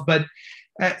above? But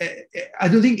I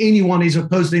don't think anyone is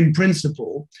opposed in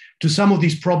principle to some of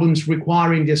these problems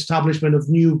requiring the establishment of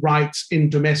new rights in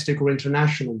domestic or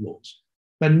international laws.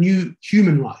 But new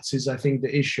human rights is, I think,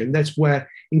 the issue. And that's where,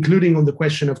 including on the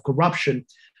question of corruption,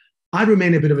 I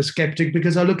remain a bit of a skeptic,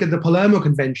 because I look at the Palermo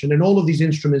Convention and all of these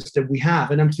instruments that we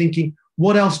have, and I'm thinking,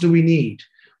 what else do we need?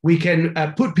 We can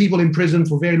put people in prison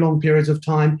for very long periods of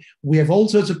time. We have all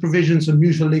sorts of provisions on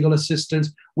mutual legal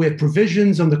assistance. We have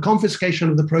provisions on the confiscation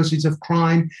of the proceeds of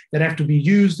crime that have to be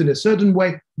used in a certain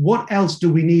way. What else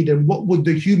do we need? And what would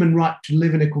the human right to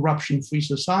live in a corruption-free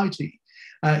society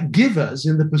give us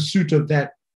in the pursuit of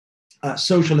that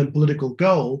social and political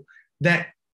goal that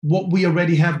what we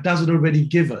already have doesn't already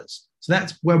give us? So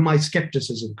that's where my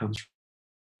skepticism comes from.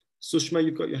 Sushma,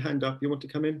 you've got your hand up. You want to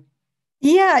come in?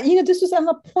 Yeah, this was on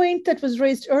the point that was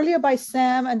raised earlier by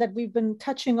Sam and that we've been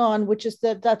touching on, which is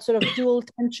that sort of dual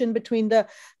tension between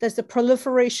there's the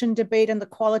proliferation debate and the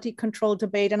quality control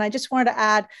debate. And I just wanted to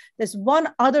add, there's one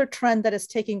other trend that is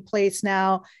taking place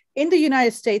now in the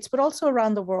United States, but also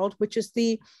around the world, which is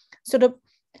the sort of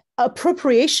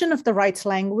appropriation of the rights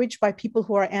language by people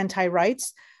who are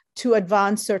anti-rights to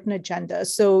advance certain agendas.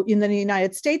 So in the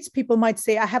United States, people might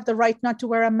say, I have the right not to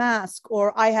wear a mask,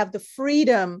 or I have the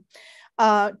freedom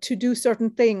to do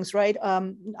certain things, right?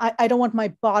 I don't want my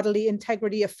bodily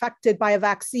integrity affected by a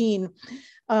vaccine.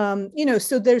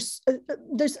 So there's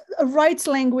a rights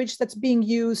language that's being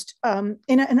used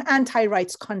in an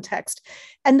anti-rights context.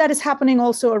 And that is happening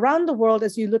also around the world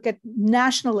as you look at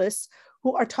nationalists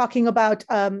who are talking about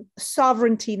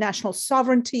sovereignty, national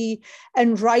sovereignty,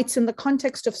 and rights in the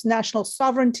context of national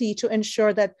sovereignty to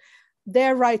ensure that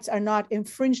their rights are not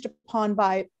infringed upon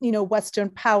by, Western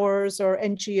powers or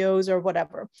NGOs or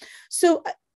whatever. So,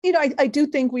 I do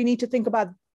think we need to think about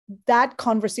that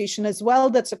conversation as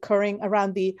well that's occurring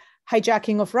around the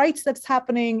hijacking of rights that's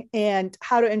happening, and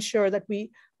how to ensure that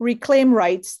we reclaim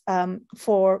rights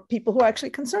for people who are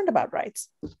actually concerned about rights.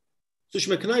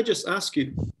 Sushma, can I just ask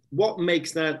you, what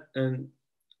makes that,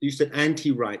 you said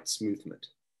anti-rights movement,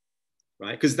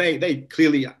 right? Because they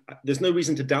clearly, there's no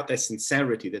reason to doubt their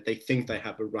sincerity, that they think they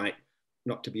have a right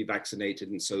not to be vaccinated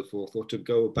and so forth, or to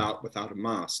go about without a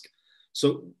mask.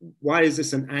 So why is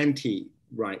this an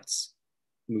anti-rights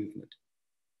movement?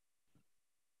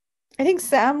 I think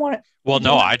Sam wanted. Well,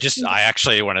 no, I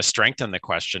actually want to strengthen the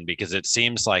question, because it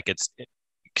seems like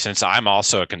since I'm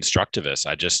also a constructivist,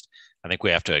 I think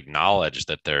we have to acknowledge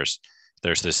that there's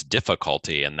this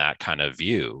difficulty in that kind of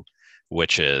view,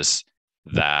 which is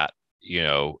that,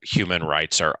 human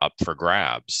rights are up for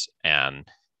grabs. And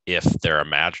if they're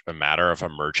a matter of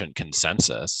emergent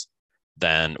consensus,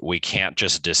 then we can't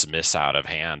just dismiss out of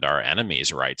hand our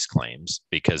enemies' rights claims,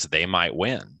 because they might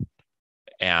win.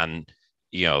 And,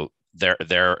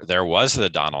 there was the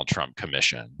Donald Trump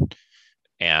Commission,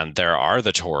 and there are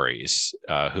the Tories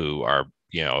who are,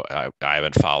 I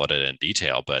haven't followed it in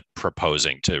detail, but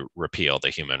proposing to repeal the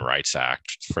Human Rights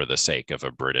Act for the sake of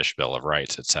a British Bill of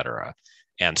Rights, et cetera.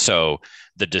 And so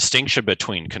the distinction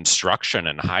between construction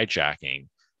and hijacking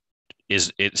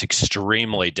it's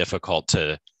extremely difficult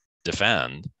to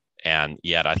defend, and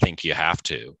yet I think you have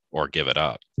to, or give it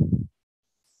up.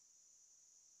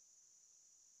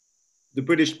 The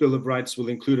British Bill of Rights will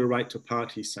include a right to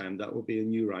party, Sam. That will be a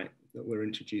new right that we're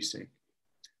introducing.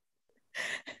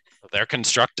 They're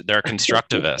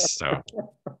constructivists.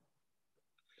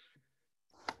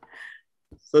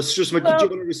 So Sushma, did you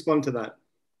want to respond to that?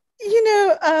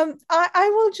 I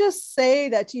will just say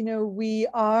that, we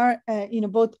are,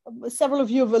 both, several of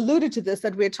you have alluded to this,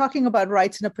 that we're talking about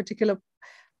rights in a particular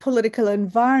political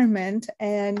environment.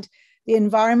 And the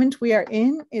environment we are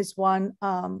in is one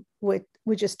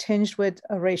which is tinged with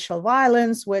racial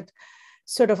violence, with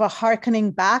sort of a hearkening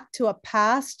back to a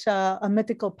past, a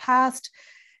mythical past.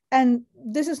 And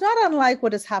this is not unlike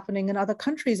what is happening in other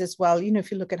countries as well,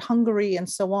 if you look at Hungary and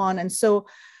so on. And so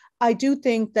I do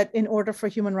think that in order for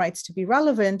human rights to be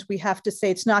relevant, we have to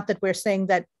say, it's not that we're saying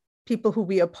that people who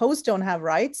we oppose don't have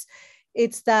rights.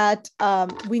 It's that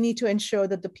we need to ensure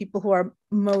that the people who are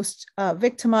most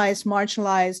victimized,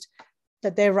 marginalized,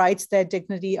 that their rights, their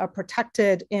dignity are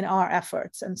protected in our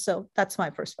efforts. And so that's my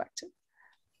perspective.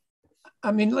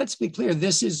 I mean, let's be clear.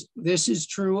 This is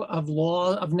true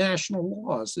of national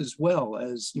laws as well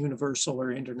as universal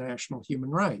or international human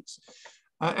rights.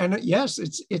 And yes,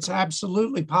 it's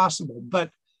absolutely possible.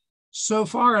 But so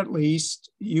far, at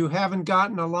least, you haven't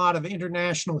gotten a lot of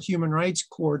international human rights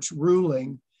courts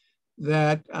ruling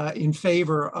that in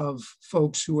favor of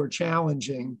folks who are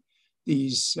challenging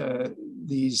these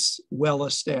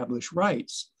well-established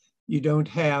rights. You don't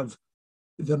have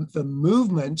the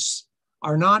movements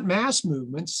are not mass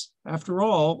movements. After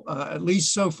all, at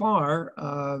least so far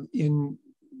in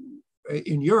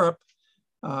Europe,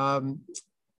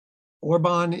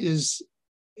 Orban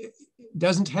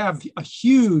doesn't have a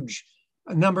huge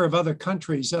number of other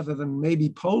countries other than maybe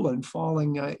Poland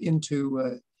falling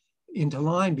into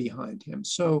line behind him.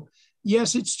 So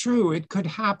yes, it's true. It could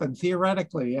happen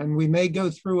theoretically, and we may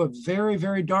go through a very,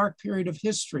 very dark period of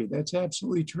history. That's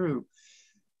absolutely true.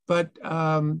 But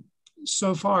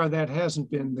so far, that hasn't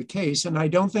been the case. And I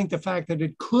don't think the fact that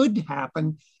it could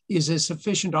happen is a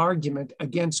sufficient argument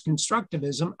against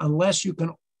constructivism unless you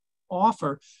can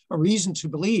offer a reason to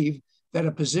believe that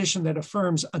a position that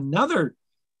affirms another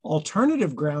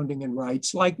alternative grounding in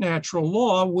rights, like natural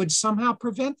law, would somehow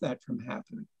prevent that from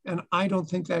happening. And I don't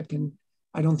think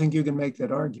you can make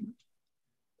that argument.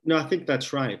 No, I think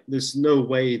that's right. There's no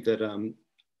way that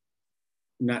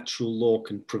natural law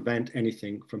can prevent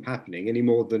anything from happening any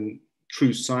more than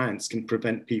true science can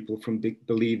prevent people from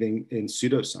believing in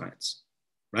pseudoscience,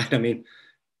 right? I mean,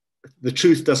 the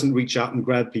truth doesn't reach out and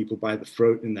grab people by the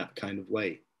throat in that kind of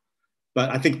way. But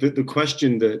I think that the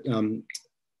question that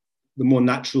the more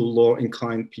natural law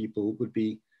inclined people would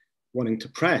be wanting to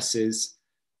press is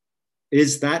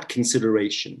that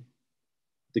consideration,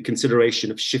 the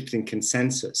consideration of shifting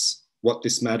consensus, what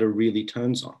this matter really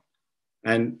turns on.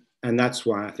 And that's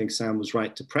why I think Sam was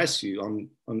right to press you on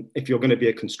if you're going to be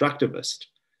a constructivist,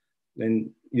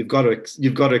 then you've got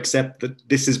to accept that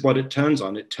this is what it turns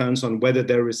on. It turns on whether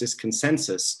there is this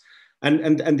consensus.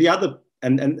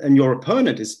 And your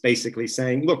opponent is basically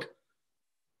saying, look,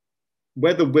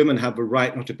 whether women have a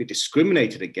right not to be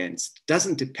discriminated against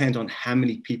doesn't depend on how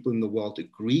many people in the world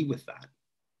agree with that.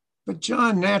 But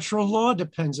John, natural law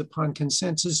depends upon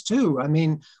consensus too. I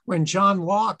mean, when John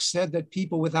Locke said that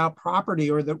people without property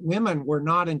or that women were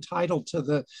not entitled to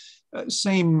the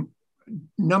same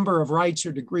number of rights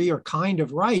or degree or kind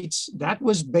of rights, that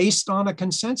was based on a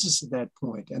consensus at that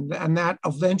point. And that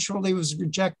eventually was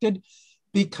rejected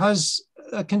because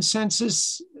a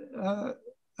consensus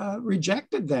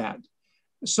rejected that.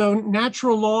 So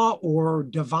natural law or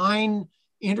divine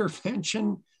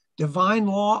intervention, divine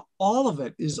law, all of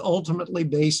it is ultimately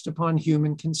based upon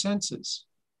human consensus.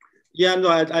 Yeah, no,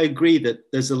 I agree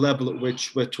that there's a level at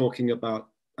which we're talking about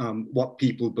what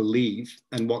people believe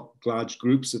and what large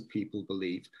groups of people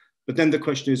believe. But then the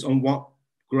question is, on what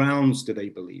grounds do they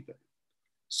believe it?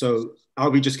 So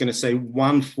are we just going to say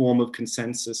one form of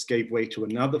consensus gave way to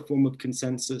another form of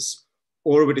consensus?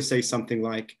 Or are we to say something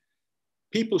like,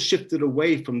 people shifted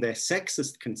away from their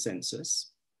sexist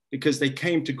consensus because they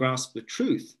came to grasp the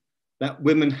truth that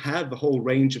women have a whole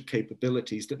range of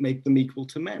capabilities that make them equal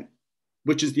to men,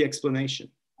 which is the explanation.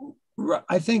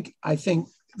 I think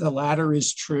the latter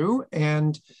is true,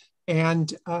 and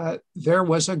there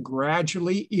was a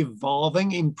gradually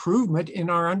evolving improvement in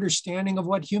our understanding of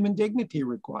what human dignity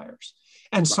requires.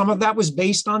 And some of that was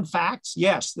based on facts,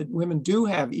 yes, that women do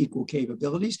have equal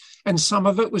capabilities, and some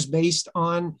of it was based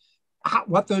on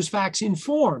what those facts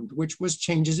informed, which was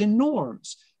changes in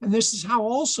norms. And this is how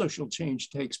all social change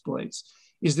takes place,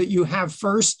 is that you have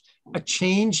first a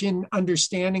change in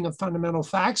understanding of fundamental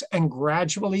facts, and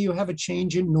gradually you have a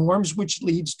change in norms, which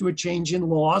leads to a change in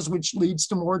laws, which leads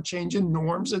to more change in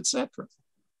norms, etc.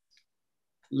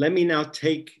 Let me now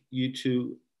take you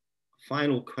to a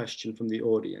final question from the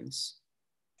audience.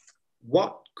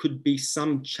 What could be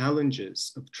some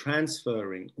challenges of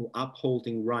transferring or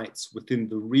upholding rights within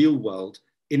the real world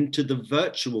into the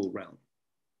virtual realm?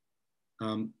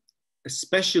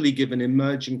 Especially given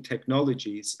emerging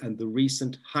technologies and the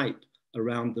recent hype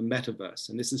around the metaverse.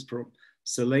 And this is from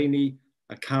Selene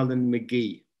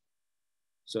Akalan-McGee.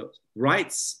 So,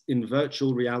 rights in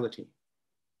virtual reality.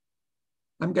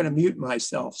 I'm going to mute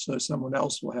myself so someone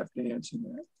else will have to answer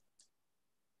that.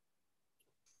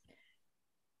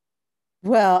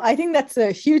 Well, I think that's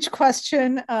a huge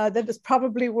question that is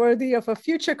probably worthy of a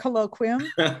future colloquium.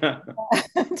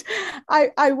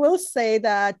 I will say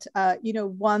that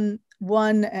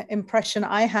one impression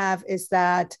I have is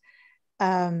that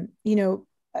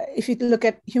if you look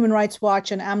at Human Rights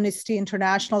Watch and Amnesty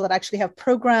International that actually have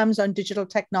programs on digital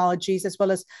technologies, as well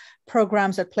as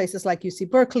programs at places like UC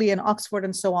Berkeley and Oxford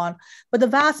and so on, but the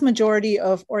vast majority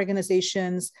of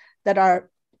organizations that are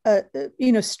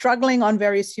struggling on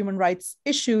various human rights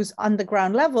issues on the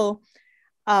ground level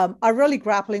are really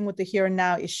grappling with the here and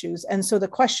now issues. And so the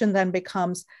question then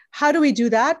becomes, how do we do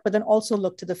that, but then also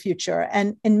look to the future?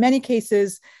 And in many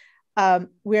cases,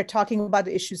 we're talking about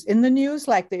the issues in the news,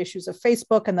 like the issues of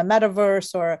Facebook and the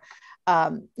metaverse, or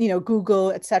Google,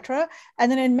 et cetera.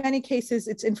 And then in many cases,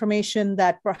 it's information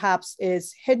that perhaps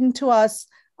is hidden to us,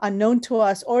 unknown to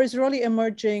us, or is really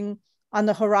emerging on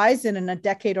the horizon in a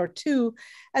decade or two.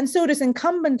 And so it is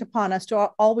incumbent upon us to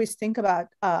always think about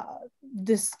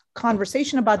this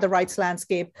conversation about the rights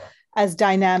landscape as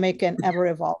dynamic and ever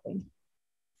evolving.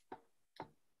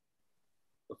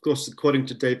 Of course, according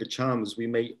to David Chalmers, we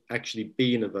may actually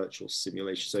be in a virtual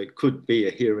simulation, so it could be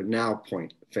a here and now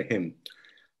point for him.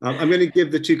 I'm going to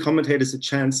give the two commentators a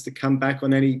chance to come back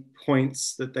on any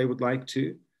points that they would like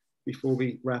to before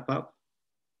we wrap up.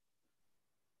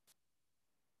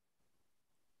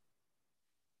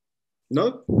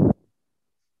 No?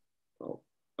 Oh,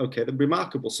 okay, then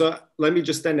remarkable. So let me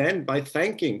just then end by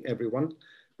thanking everyone,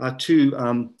 our two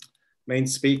main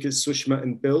speakers, Sushma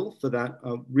and Bill, for that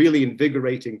really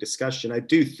invigorating discussion. I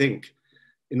do think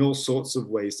in all sorts of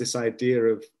ways, this idea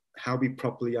of how we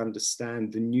properly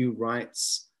understand the new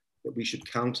rights that we should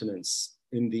countenance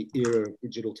in the era of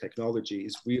digital technology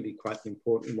is really quite an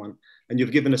important one. And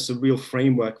you've given us a real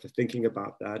framework for thinking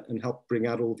about that and helped bring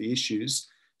out all the issues.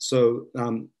 So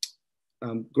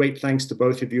great thanks to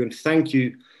both of you, and thank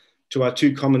you to our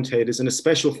two commentators, and a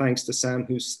special thanks to Sam,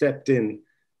 who stepped in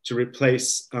to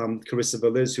replace Carissa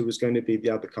Veliz, who was going to be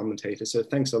the other commentator. So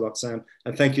thanks a lot, Sam,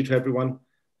 and thank you to everyone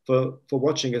for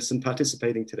watching us and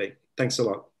participating today. Thanks a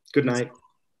lot. Good night.